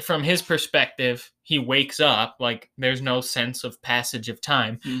from his perspective, he wakes up, like there's no sense of passage of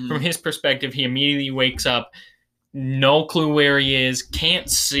time. Mm-hmm. From his perspective, he immediately wakes up, no clue where he is, can't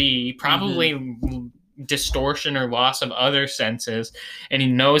see, probably distortion or loss of other senses, and he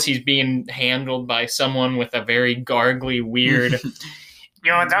knows he's being handled by someone with a very gargly, weird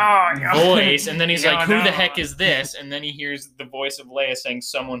voice, and then he's like, "Who the heck is this?" And then he hears the voice of Leia saying,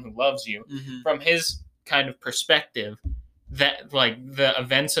 "Someone who loves you." Mm-hmm. From his kind of perspective, that like the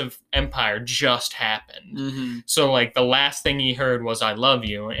events of Empire just happened. Mm-hmm. So like the last thing he heard was "I love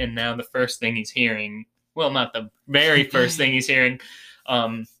you," and now the first thing he's hearing, well, not the very first thing he's hearing,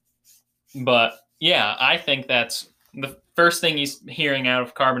 but yeah, I think that's the first thing he's hearing out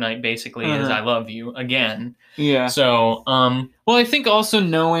of carbonite basically is "I love you" again. Yeah. So well, I think also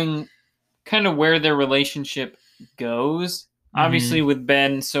knowing kind of where their relationship goes, obviously with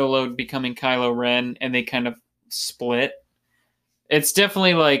Ben Solo becoming Kylo Ren and they kind of split, it's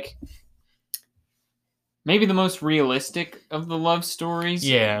definitely like maybe the most realistic of the love stories.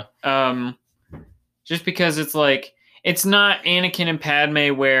 Yeah. Just because it's like, it's not Anakin and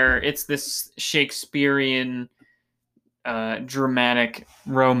Padme where it's this Shakespearean dramatic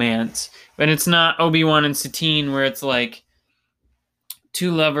romance, but it's not Obi-Wan and Satine where it's like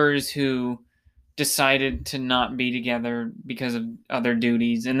two lovers who decided to not be together because of other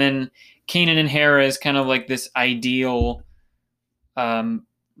duties. And then Kanan and Hera is kind of like this ideal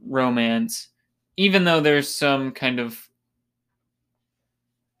romance, even though there's some kind of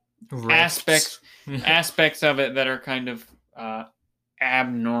aspects of it that are kind of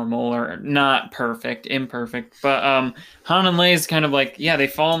abnormal or not perfect, imperfect. But Han and Leia is kind of like, yeah, they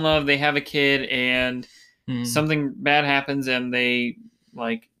fall in love, they have a kid, and something bad happens and they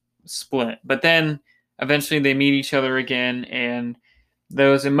like split. But then eventually they meet each other again, and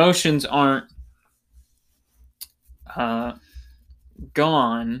those emotions aren't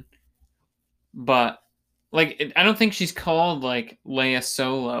gone, but like, I don't think she's called like Leia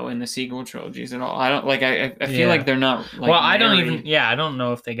Solo in the sequel trilogies at all. I don't like. I feel like they're not. Like, well, I married. don't even. Yeah, I don't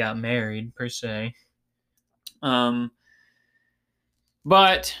know if they got married per se. But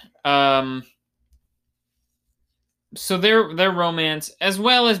so their romance, as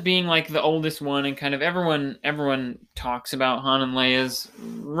well as being like the oldest one, and kind of everyone talks about Han and Leia's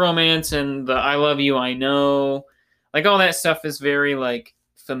romance and the "I love you, I know," like all that stuff is very like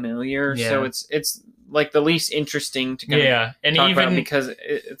familiar. Yeah. So it's like the least interesting to kind of and talk even about, because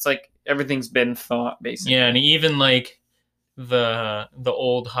it's like everything's been thought basically. Yeah, and even like the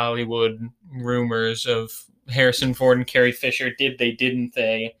old Hollywood rumors of Harrison Ford and Carrie Fisher, did they, didn't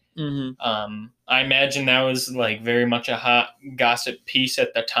they? Mm-hmm. I imagine that was like very much a hot gossip piece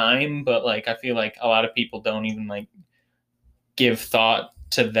at the time, but like I feel like a lot of people don't even like give thought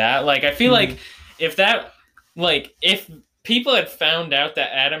to that. Like I feel like if people had found out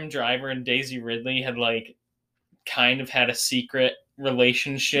that Adam Driver and Daisy Ridley had like kind of had a secret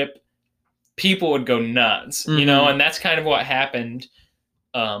relationship, people would go nuts, you know, and that's kind of what happened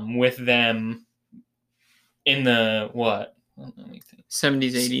with them in the what? Let me think.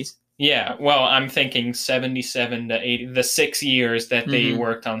 70s, 80s. Yeah, well, I'm thinking 77 to 80, the 6 years that they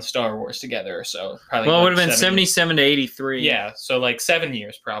worked on Star Wars together or so. Probably. Well, it would have been 77 to 83. Yeah, so like 7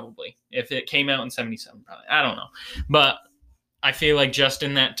 years probably. If it came out in 77, probably. I don't know. But I feel like just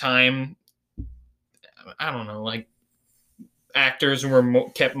in that time, I don't know, like actors were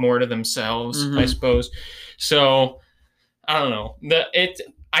kept more to themselves, I suppose. So I don't know.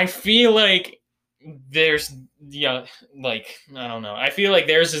 I feel like there's like I don't know. I feel like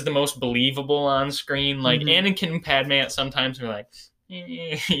theirs is the most believable on screen. Like Anakin and Padme sometimes are like,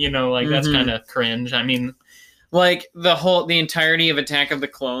 like that's kind of cringe. I mean, like the entirety of Attack of the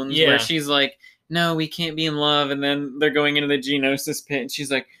Clones, where she's like, "No, we can't be in love," and then they're going into the Geonosis pit, and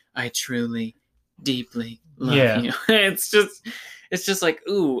she's like, "I truly, deeply love you." It's just like,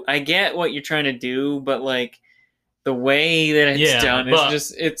 ooh, I get what you're trying to do, but like the way that it's done is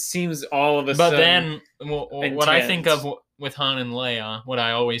just, it seems all of a sudden. But then what I think of with Han and Leia, what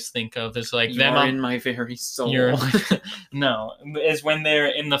I always think of is like them in my very soul. No, is when they're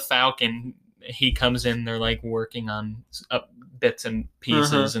in the Falcon. He comes in, they're like working on bits and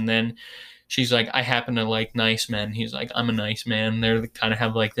pieces, and then she's like, I happen to like nice men. He's like, I'm a nice man. They're kind of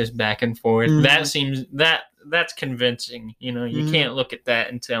have like this back and forth. That seems that's convincing. You can't look at that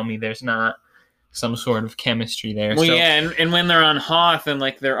and tell me there's not some sort of chemistry there. Well, and when they're on Hoth and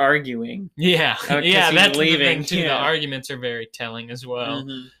like they're arguing. That's leaving too. The arguments are very telling as well.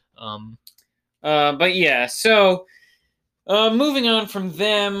 But yeah, so moving on from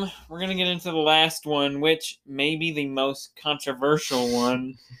them, we're going to get into the last one, which may be the most controversial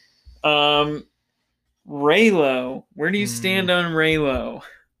one. Reylo. Where do you stand on Reylo?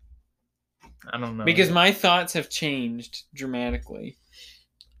 I don't know. Because my thoughts have changed dramatically.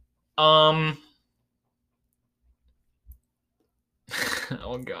 Oh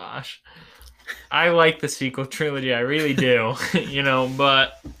gosh. I like the sequel trilogy. I really do.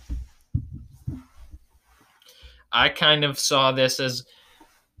 But I kind of saw this as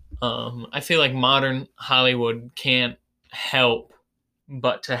I feel like modern Hollywood can't help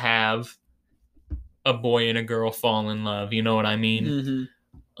but to have a boy and a girl fall in love. You know what I mean?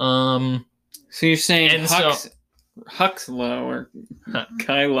 So you're saying Huxlow or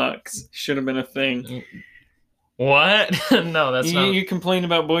Kylux should have been a thing. What? No, that's not. You complain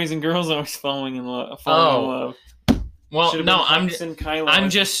about boys and girls always falling in love. Well, no, I'm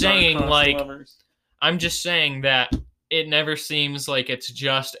just saying, like, lovers. I'm just saying that it never seems like it's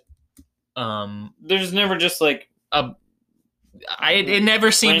just. There's never just like a. It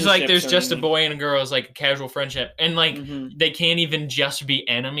never seems like there's just a boy and a girl. It's like a casual friendship, and like they can't even just be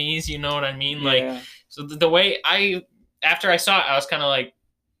enemies. You know what I mean? Like, so the way after I saw it, I was kind of like,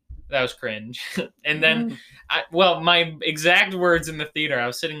 that was cringe. And then, my exact words in the theater, I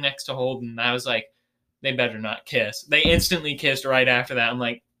was sitting next to Holden. And I was like, they better not kiss. They instantly kissed right after that. I'm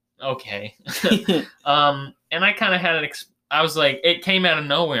like, okay. And I kind of had I was like, it came out of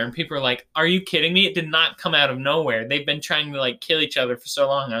nowhere, and people were like, are you kidding me? It did not come out of nowhere. They've been trying to like kill each other for so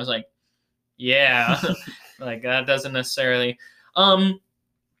long. I was like, yeah, like that doesn't necessarily, and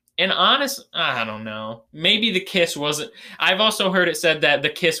honest, I don't know. Maybe the kiss wasn't. I've also heard it said that the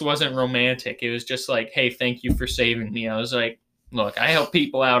kiss wasn't romantic. It was just like, hey, thank you for saving me. I was like, look, I help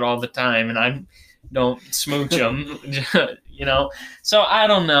people out all the time, and I don't smooch them, So I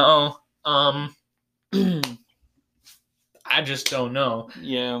don't know. I just don't know.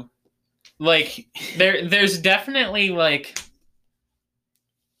 Yeah. Like there's definitely like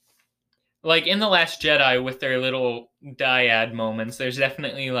in The Last Jedi with their little dyad moments, there's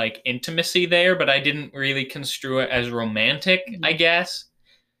definitely like intimacy there, but I didn't really construe it as romantic, I guess.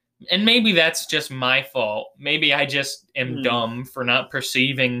 And maybe that's just my fault. Maybe I just am dumb for not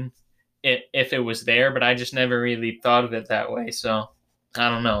perceiving it if it was there, but I just never really thought of it that way. So I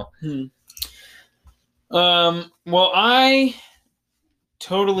don't know. Well, I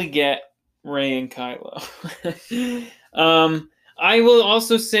totally get Rey and Kylo. I will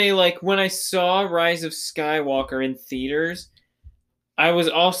also say, like, when I saw Rise of Skywalker in theaters, I was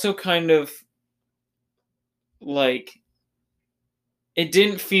also kind of like, it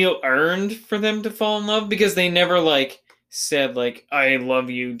didn't feel earned for them to fall in love because they never like said like, I love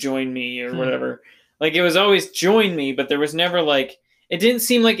you, join me, or whatever. Like, it was always join me, but there was never like, it didn't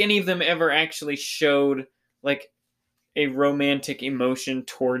seem like any of them ever actually showed like a romantic emotion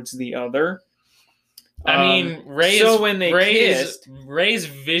towards the other. I mean, Rey's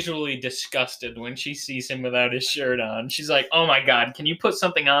visually disgusted when she sees him without his shirt on. She's like, "Oh my god, can you put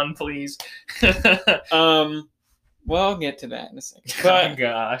something on, please?" Well, I'll get to that in a second. But oh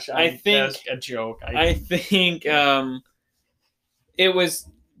gosh, I think that's a joke. I think it was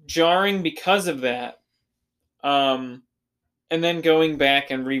jarring because of that. And then going back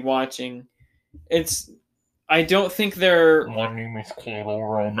and rewatching, I don't think they're. My name is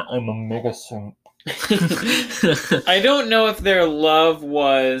Kylo Ren. I'm a mega simp. I don't know if their love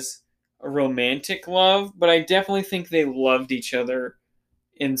was a romantic love, but I definitely think they loved each other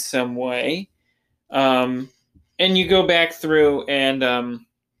in some way. And you go back through and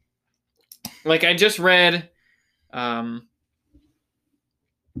like I just read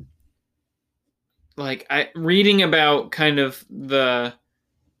like I reading about kind of the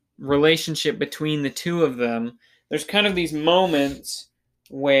relationship between the two of them, there's kind of these moments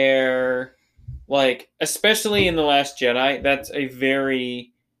where, like, especially in The Last Jedi, that's a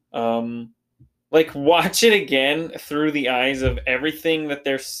very like, watch it again through the eyes of everything that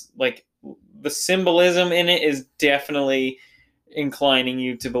there's, like, the symbolism in it is definitely inclining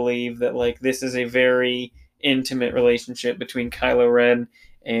you to believe that, like, this is a very intimate relationship between Kylo Ren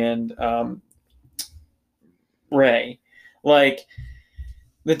and Rey. Like,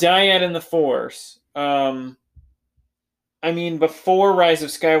 the dyad and the Force. I mean, before Rise of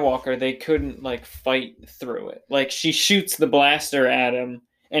Skywalker, they couldn't, like, fight through it. Like, she shoots the blaster at him,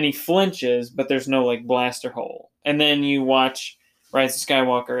 and he flinches, but there's no, like, blaster hole. And then you watch Rise of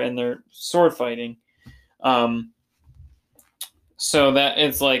Skywalker, and they're sword fighting. So that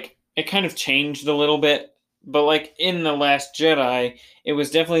it's like it kind of changed a little bit, but like in The Last Jedi, it was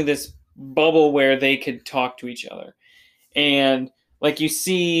definitely this bubble where they could talk to each other, and like you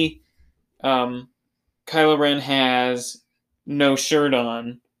see, Kylo Ren has no shirt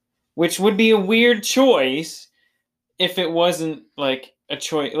on, which would be a weird choice if it wasn't like a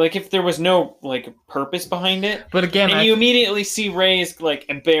choice, like if there was no like purpose behind it. But again, And you immediately see Rey's like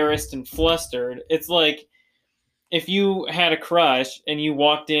embarrassed and flustered. It's like if you had a crush and you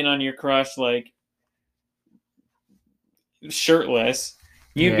walked in on your crush like shirtless,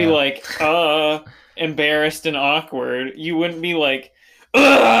 you'd be like, embarrassed and awkward. You wouldn't be like,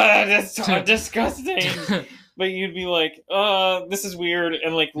 ugh, that's so disgusting. But you'd be like, this is weird,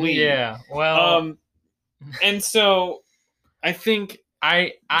 and like leave. Yeah. Well, and so I think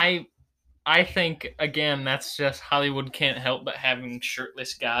I think again that's just Hollywood can't help but having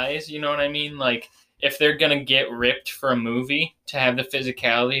shirtless guys. You know what I mean? Like if they're gonna get ripped for a movie to have the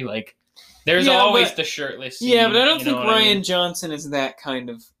physicality, like there's always the shirtless scene. Yeah, but I don't think Rian Johnson is that kind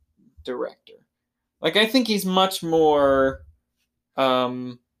of director. Like I think he's much more.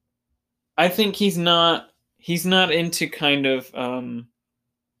 I think he's not into kind of.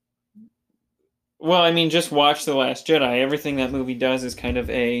 Well, I mean, just watch The Last Jedi. Everything that movie does is kind of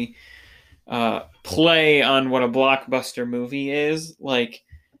a play on what a blockbuster movie is. Like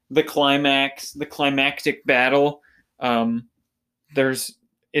the climax, the climactic battle.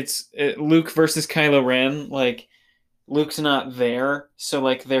 It's Luke versus Kylo Ren. Like Luke's not there, so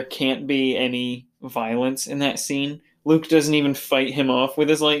like there can't be any violence in that scene. Luke doesn't even fight him off with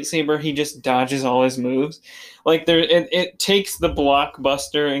his lightsaber. He just dodges all his moves. Like it takes the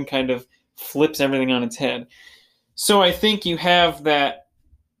blockbuster and kind of flips everything on its head. So I think you have that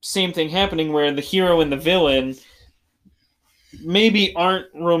same thing happening where the hero and the villain maybe aren't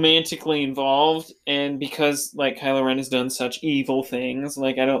romantically involved, and because like Kylo Ren has done such evil things,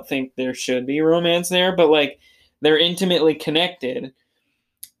 like I don't think there should be romance there, but like they're intimately connected.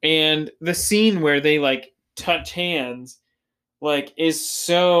 And the scene where they like touch hands like is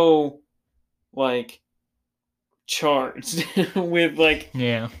so like charged with like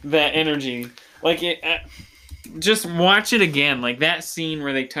that energy. Like it just watch it again. Like that scene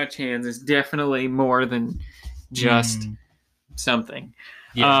where they touch hands is definitely more than just something.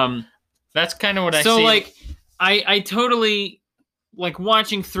 That's kind of what I see. So like I totally like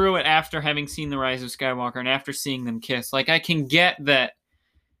watching through it after having seen The Rise of Skywalker and after seeing them kiss. Like I can get that.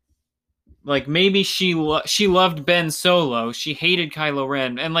 Like maybe she loved Ben Solo. She hated Kylo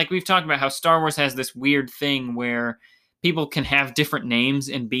Ren. And like we've talked about how Star Wars has this weird thing where people can have different names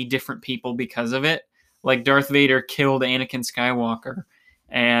and be different people because of it. Like Darth Vader killed Anakin Skywalker,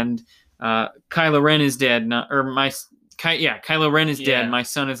 and Kylo Ren is dead. Kylo Ren is dead. My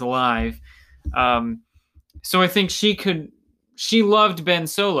son is alive. So I think she loved Ben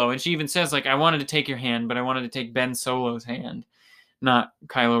Solo, and she even says like, I wanted to take your hand, but I wanted to take Ben Solo's hand, not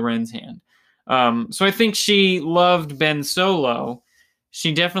Kylo Ren's hand. So I think she loved Ben Solo.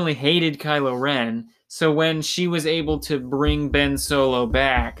 She definitely hated Kylo Ren. So when she was able to bring Ben Solo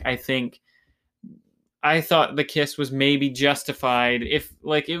back, I thought the kiss was maybe justified if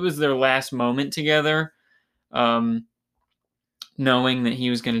like it was their last moment together, knowing that he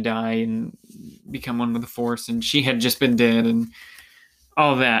was going to die and become one with the Force, and she had just been dead and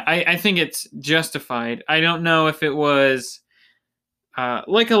all that. I think it's justified. I don't know if it was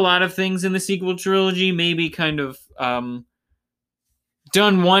like a lot of things in the sequel trilogy, maybe kind of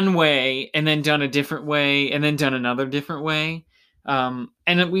done one way and then done a different way and then done another different way.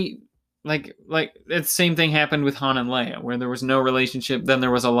 And we like the same thing happened with Han and Leia, where there was no relationship, then there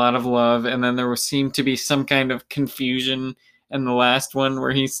was a lot of love, and then there seemed to be some kind of confusion in the last one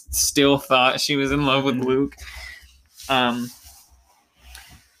where he still thought she was in love with Luke.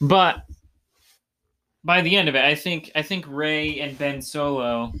 But by the end of it, I think Rey and Ben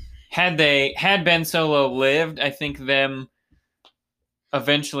Solo had Ben Solo lived, I think them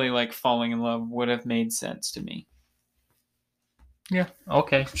eventually like falling in love would have made sense to me. Yeah.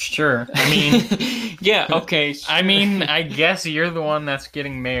 Okay. Sure. I mean, yeah. Okay. I sure. mean, I guess you're the one that's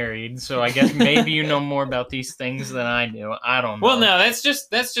getting married, so I guess maybe you know more about these things than I do. I don't know. Well, no, that's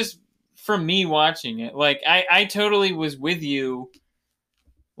just from me watching it. Like, I totally was with you.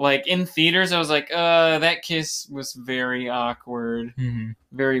 Like in theaters, I was like, that kiss was very awkward,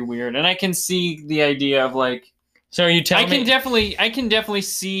 very weird, and I can see the idea of like. So you tell I me. I can definitely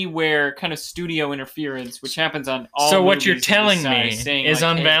see where kind of studio interference, which happens on all. So what you're movies of telling this me size, saying, is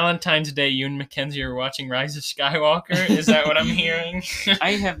like, on hey, Valentine's Day, you and Mackenzie are watching Rise of Skywalker. Is that what I'm hearing?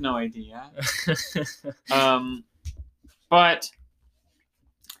 I have no idea. But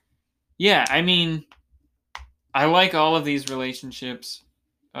yeah, I mean, I like all of these relationships.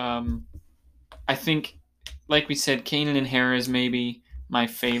 I think, like we said, Kanan and Hera is maybe my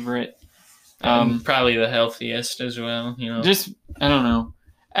favorite. Probably the healthiest as well, you know. Just, I don't know.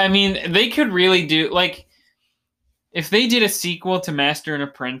 I mean, they could really do, like, if they did a sequel to Master and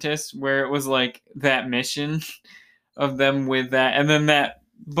Apprentice where it was, like, that mission of them with that, and then that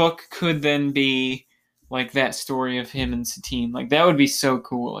book could then be, like, that story of him and Satine. Like, that would be so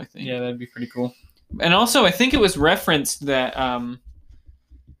cool, I think. Yeah, that'd be pretty cool. And also, I think it was referenced that,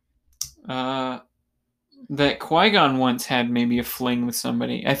 that Qui-Gon once had maybe a fling with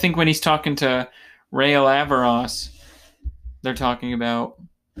somebody. I think when he's talking to Rael Averross, they're talking about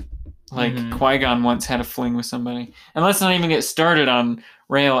like Qui-Gon once had a fling with somebody. And let's not even get started on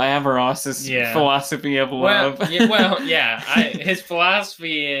Rael Averross's philosophy of love. His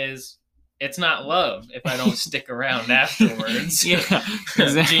philosophy is it's not love if I don't stick around afterwards. Yeah,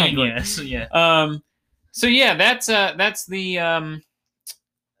 exactly. Genius. Yeah. So yeah, that's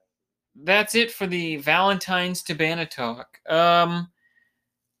it for the Valentine's Tabana talk.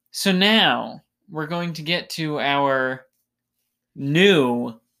 So now we're going to get to our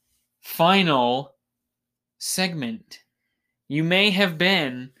new final segment. You may have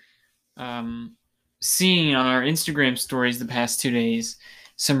been seeing on our Instagram stories the past 2 days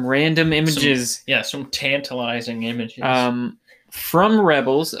some random images. Some tantalizing images. From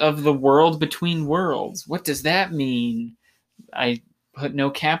Rebels of the World Between Worlds. What does that mean? I put no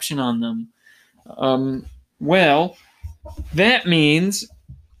caption on them. Well, that means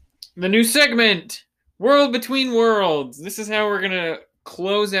the new segment, World Between Worlds. This is how we're going to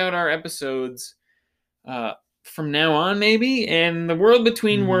close out our episodes from now on, maybe. And the World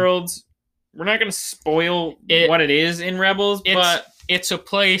Between Worlds, we're not going to spoil what it is in Rebels, but it's a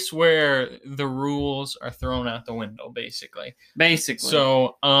place where the rules are thrown out the window, basically.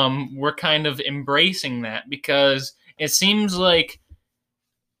 So, we're kind of embracing that because it seems like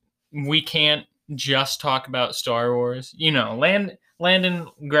we can't just talk about Star Wars. You know, Landon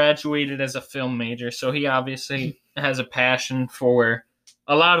graduated as a film major, so he obviously has a passion for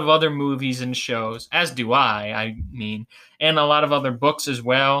a lot of other movies and shows, as do I mean, and a lot of other books as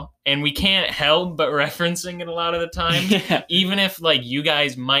well. And we can't help but referencing it a lot of the time. Yeah. Even if, like, you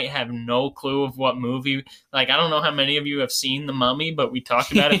guys might have no clue of what movie. Like, I don't know how many of you have seen The Mummy, but we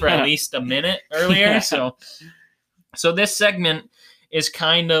talked about it for at least a minute earlier. Yeah. So this segment is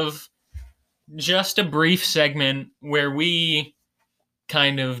kind of just a brief segment where we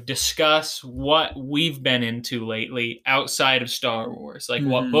kind of discuss what we've been into lately outside of Star Wars, like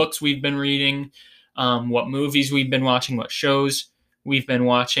what books we've been reading, what movies we've been watching, what shows we've been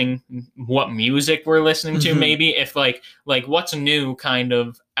watching, what music we're listening to, maybe if like what's new kind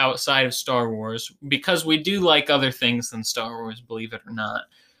of outside of Star Wars, because we do like other things than Star Wars, believe it or not.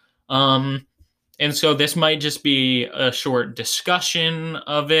 And so this might just be a short discussion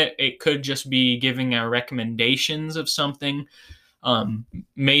of it. It could just be giving our recommendations of something.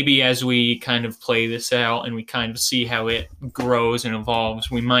 Maybe as we kind of play this out and we kind of see how it grows and evolves,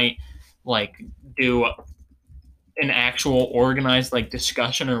 we might like do an actual organized like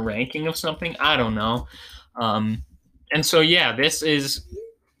discussion or ranking of something. I don't know. And so, yeah, this is,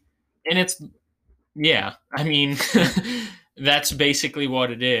 and it's, yeah, I mean, that's basically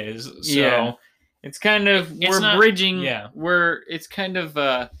what it is. So yeah. It's kind of, bridging, it's kind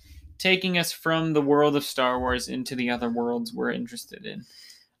of taking us from the world of Star Wars into the other worlds we're interested in.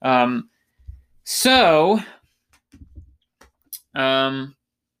 I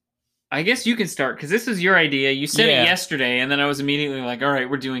guess you can start, because this is your idea. You said it yesterday, and then I was immediately like, all right,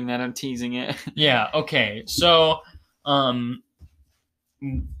 we're doing that. I'm teasing it. Yeah, okay. So,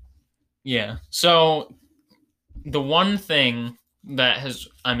 So, the one thing that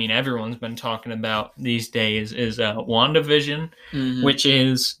everyone's been talking about these days is WandaVision, which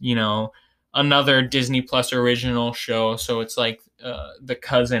is, another Disney Plus original show, so it's like the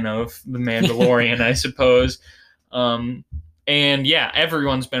cousin of The Mandalorian, I suppose. And yeah,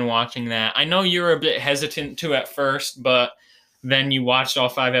 everyone's been watching that. I know you were a bit hesitant to at first, but then you watched all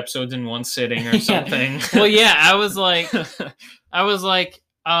 5 episodes in one sitting or something. Well, yeah, I was like,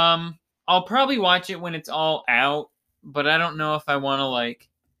 I'll probably watch it when it's all out, but I don't know if I want to like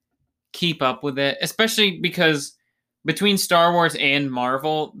keep up with it, especially because between Star Wars and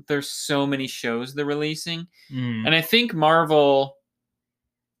Marvel, there's so many shows they're releasing. And I think Marvel,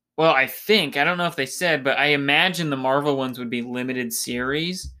 well, I don't know if they said, but I imagine the Marvel ones would be limited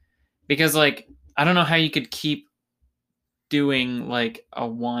series because like, I don't know how you could keep doing like a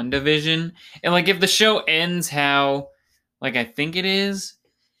WandaVision. And like, if the show ends how like I think it is,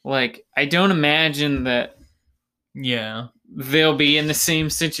 like, I don't imagine that Yeah. they'll be in the same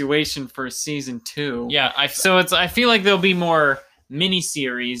situation for season 2. Yeah, I feel like there'll be more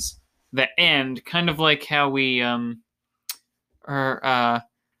miniseries that end, kind of like how we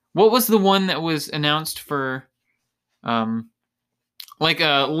what was the one that was announced for Lando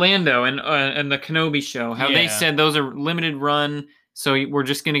and the Kenobi show? How they said those are limited run, so we're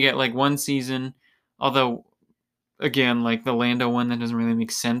just gonna get like one season. Although, again, like the Lando one, that doesn't really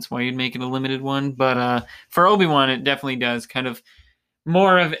make sense why you'd make it a limited one. But for Obi-Wan, it definitely does. Kind of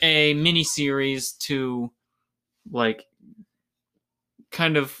more of a mini series to like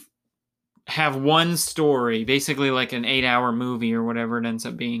kind of have one story, basically like an 8-hour movie or whatever it ends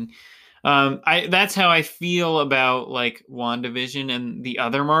up being. That's how I feel about like WandaVision and the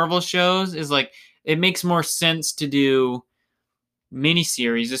other Marvel shows, is like it makes more sense to do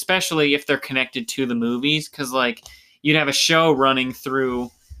miniseries, especially if they're connected to the movies, because like you'd have a show running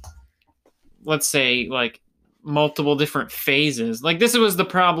through, let's say, like multiple different phases. Like this was the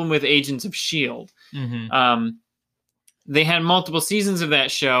problem with Agents of S.H.I.E.L.D. They had multiple seasons of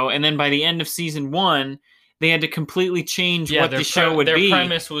that show, and then by the end of season 1, they had to completely change what the show would be. Their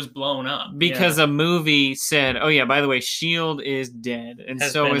premise was blown up because a movie said, "Oh yeah, by the way, S.H.I.E.L.D. is dead, and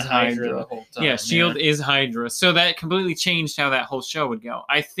so is Hydra." The whole time, yeah, S.H.I.E.L.D. is Hydra. So that completely changed how that whole show would go.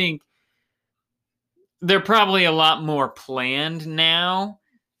 I think they're probably a lot more planned now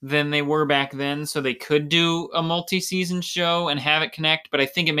than they were back then, so they could do a multi-season show and have it connect. But I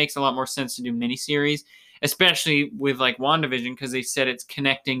think it makes a lot more sense to do miniseries, especially with like WandaVision, because they said it's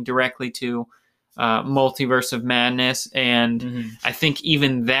connecting directly to Multiverse of Madness, and I think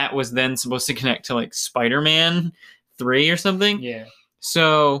even that was then supposed to connect to like Spider-Man 3 or something. Yeah.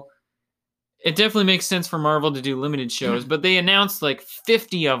 So it definitely makes sense for Marvel to do limited shows, but they announced like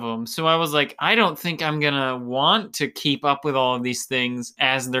 50 of them. So I was like, I don't think I'm gonna want to keep up with all of these things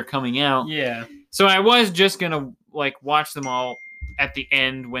as they're coming out. Yeah. So I was just gonna like watch them all at the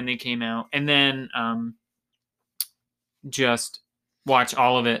end when they came out, and then just watch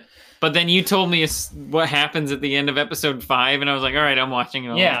all of it. But then you told me what happens at the end of episode 5, and I was like, all right, I'm watching it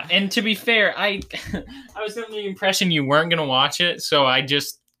all. Yeah, and to be fair, I was under the impression you weren't going to watch it, so I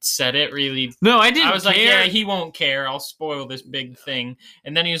just said it really. No, I didn't. I was like, yeah, he won't care. I'll spoil this big thing.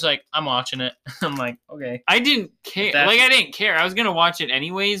 And then he was like, I'm watching it. I'm like, okay. I didn't care. Like, I didn't care. I was going to watch it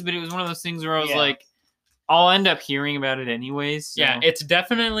anyways, but it was one of those things where I was like, I'll end up hearing about it anyways. So. Yeah, it's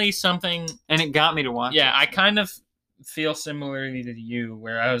definitely something. And it got me to watch it. Yeah, I kind of feel similarly to you,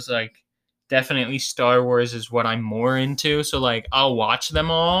 where I was like, definitely Star Wars is what I'm more into, so like I'll watch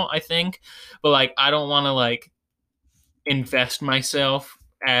them all, I think, but like I don't want to like invest myself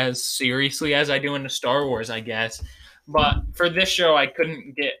as seriously as I do into Star Wars, I guess. But for this show, I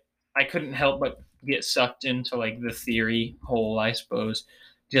couldn't help but get sucked into like the theory hole, I suppose.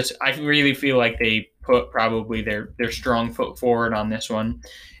 Just I really feel like they put probably their strong foot forward on this one.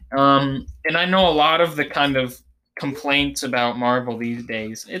 And I know a lot of the kind of complaints about Marvel these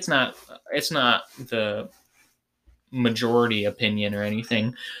days, it's not the majority opinion or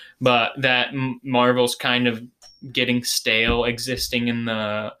anything, but that Marvel's kind of getting stale existing in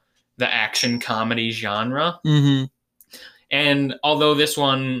the action comedy genre. And although this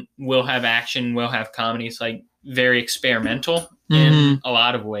one will have action, will have comedy, it's like very experimental in a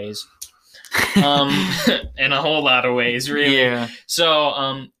lot of ways. In a whole lot of ways, really. Yeah.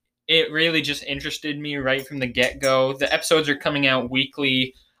 So it really just interested me right from the get-go. The episodes are coming out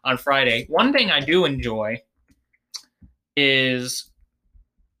weekly on Friday. One thing I do enjoy is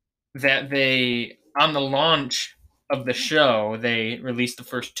that they, on the launch of the show, they released the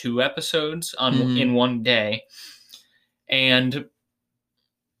first 2 episodes in one day. And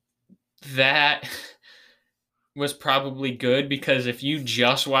that was probably good, because if you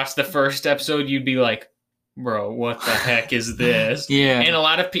just watched the first episode, you'd be like, bro, what the heck is this? Yeah. And a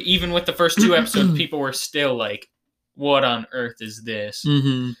lot of even with the first 2 episodes, people were still like, what on earth is this?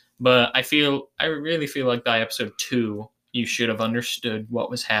 But I really feel like by episode 2, you should have understood what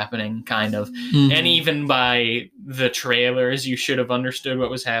was happening, kind of. Mm-hmm. And even by the trailers, you should have understood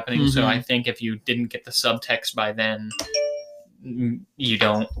what was happening. Mm-hmm. So I think if you didn't get the subtext by then, you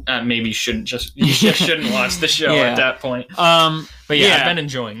don't. Maybe you shouldn't watch the show at that point. But yeah, I've been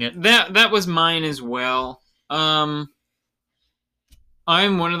enjoying it. That was mine as well. I'm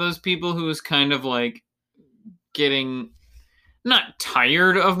one of those people who is kind of like getting not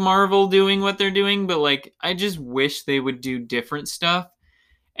tired of Marvel doing what they're doing, but like I just wish they would do different stuff.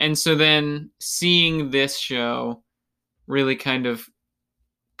 And so then seeing this show really kind of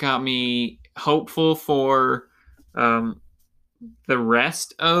got me hopeful for the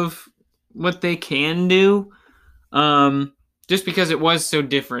rest of what they can do. Just because it was so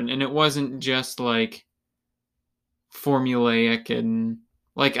different and it wasn't just like formulaic and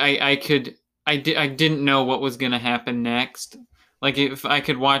like I didn't know what was going to happen next. Like if I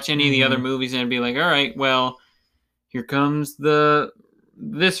could watch any of the other movies and I'd be like, all right, well, here comes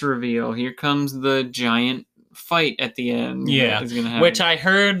this reveal. Here comes the giant fight at the end. Yeah, is gonna happen. Which I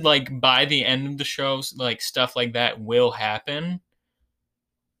heard like by the end of the shows, like stuff like that will happen.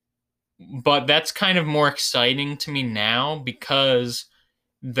 But that's kind of more exciting to me now because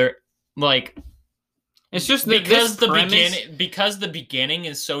they're like it's just because the beginning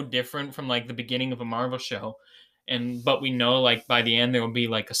is so different from like the beginning of a Marvel show. But we know like by the end there will be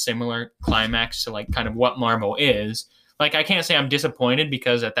like a similar climax to like kind of what Marvel is. Like I can't say I'm disappointed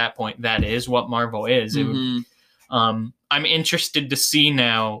because at that point that is what Marvel is. I'm interested to see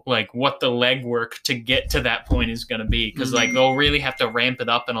now like what the legwork to get to that point is going to be because like they'll really have to ramp it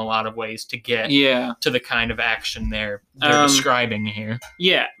up in a lot of ways to get to the kind of action they're describing here.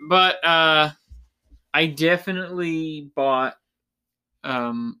 Yeah, but I definitely bought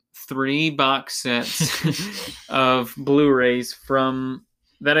 3 box sets of Blu-rays from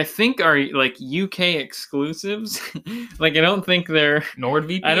that I think are like UK exclusives. Like I don't think they're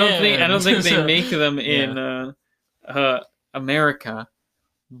NordVPN. I don't think they make them in America,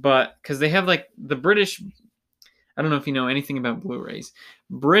 but because they have like the British. I don't know if you know anything about Blu-rays.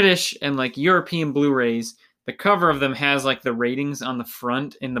 British and like European Blu-rays, the cover of them has like the ratings on the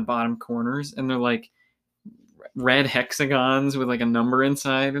front in the bottom corners, and they're like red hexagons with like a number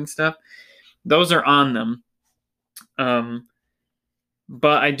inside and stuff. Those are on them.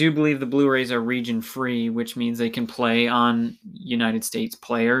 But I do believe the Blu-rays are region free, which means they can play on United States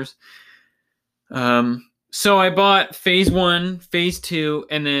players. So I bought Phase 1, Phase 2,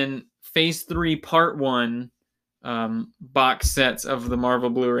 and then Phase 3 Part 1 box sets of the Marvel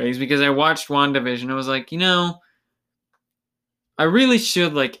Blu-rays because I watched WandaVision. I was like, I really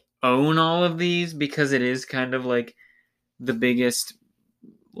should like own all of these because it is kind of like the biggest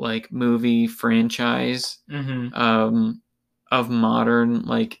like movie franchise of modern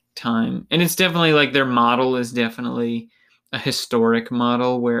like time. And it's definitely like their model is definitely a historic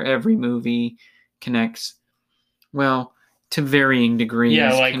model where every movie connects, well, to varying degrees.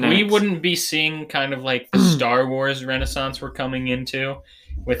 Yeah, like we wouldn't be seeing kind of like the Star Wars renaissance we're coming into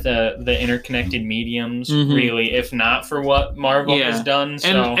with the interconnected mediums, really, if not for what Marvel has done. So.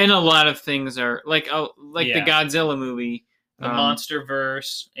 And a lot of things are like the Godzilla movie, the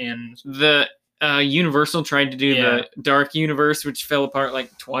MonsterVerse, and the Universal tried to do the Dark Universe, which fell apart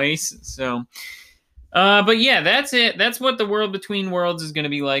like twice. So, but yeah, that's it. That's what the World Between Worlds is going to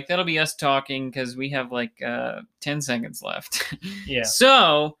be like. That'll be us talking because we have like 10 seconds left. Yeah.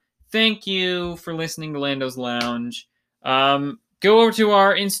 So thank you for listening to Lando's Lounge. Go over to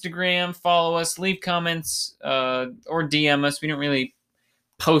our Instagram, follow us, leave comments, or DM us. We don't really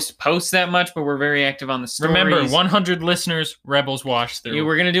post that much, but we're very active on the stories. Remember, 100 listeners, Rebels watch through. Yeah,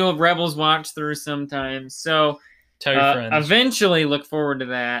 we're going to do a Rebels watch through sometime. So tell your friends. Eventually look forward to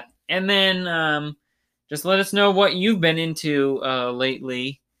that. And then just let us know what you've been into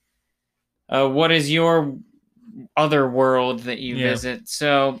lately. What is your other world that you visit?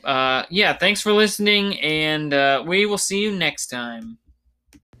 So, thanks for listening, and we will see you next time.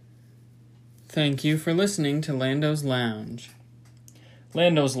 Thank you for listening to Lando's Lounge.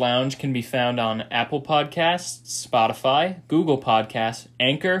 Lando's Lounge can be found on Apple Podcasts, Spotify, Google Podcasts,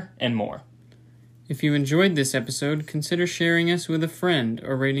 Anchor, and more. If you enjoyed this episode, consider sharing us with a friend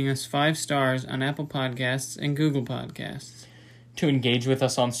or rating us 5 stars on Apple Podcasts and Google Podcasts. To engage with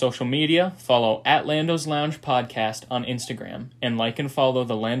us on social media, follow @Lando's Lounge Podcast on Instagram, and like and follow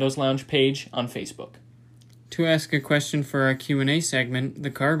the Lando's Lounge page on Facebook. To ask a question for our Q&A segment,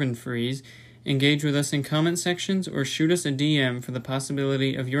 The Carbon Freeze, engage with us in comment sections or shoot us a DM for the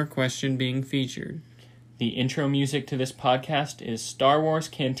possibility of your question being featured. The intro music to this podcast is Star Wars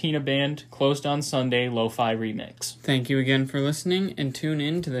Cantina Band, Closed on Sunday, Lo-Fi Remix. Thank you again for listening, and tune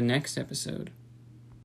in to the next episode.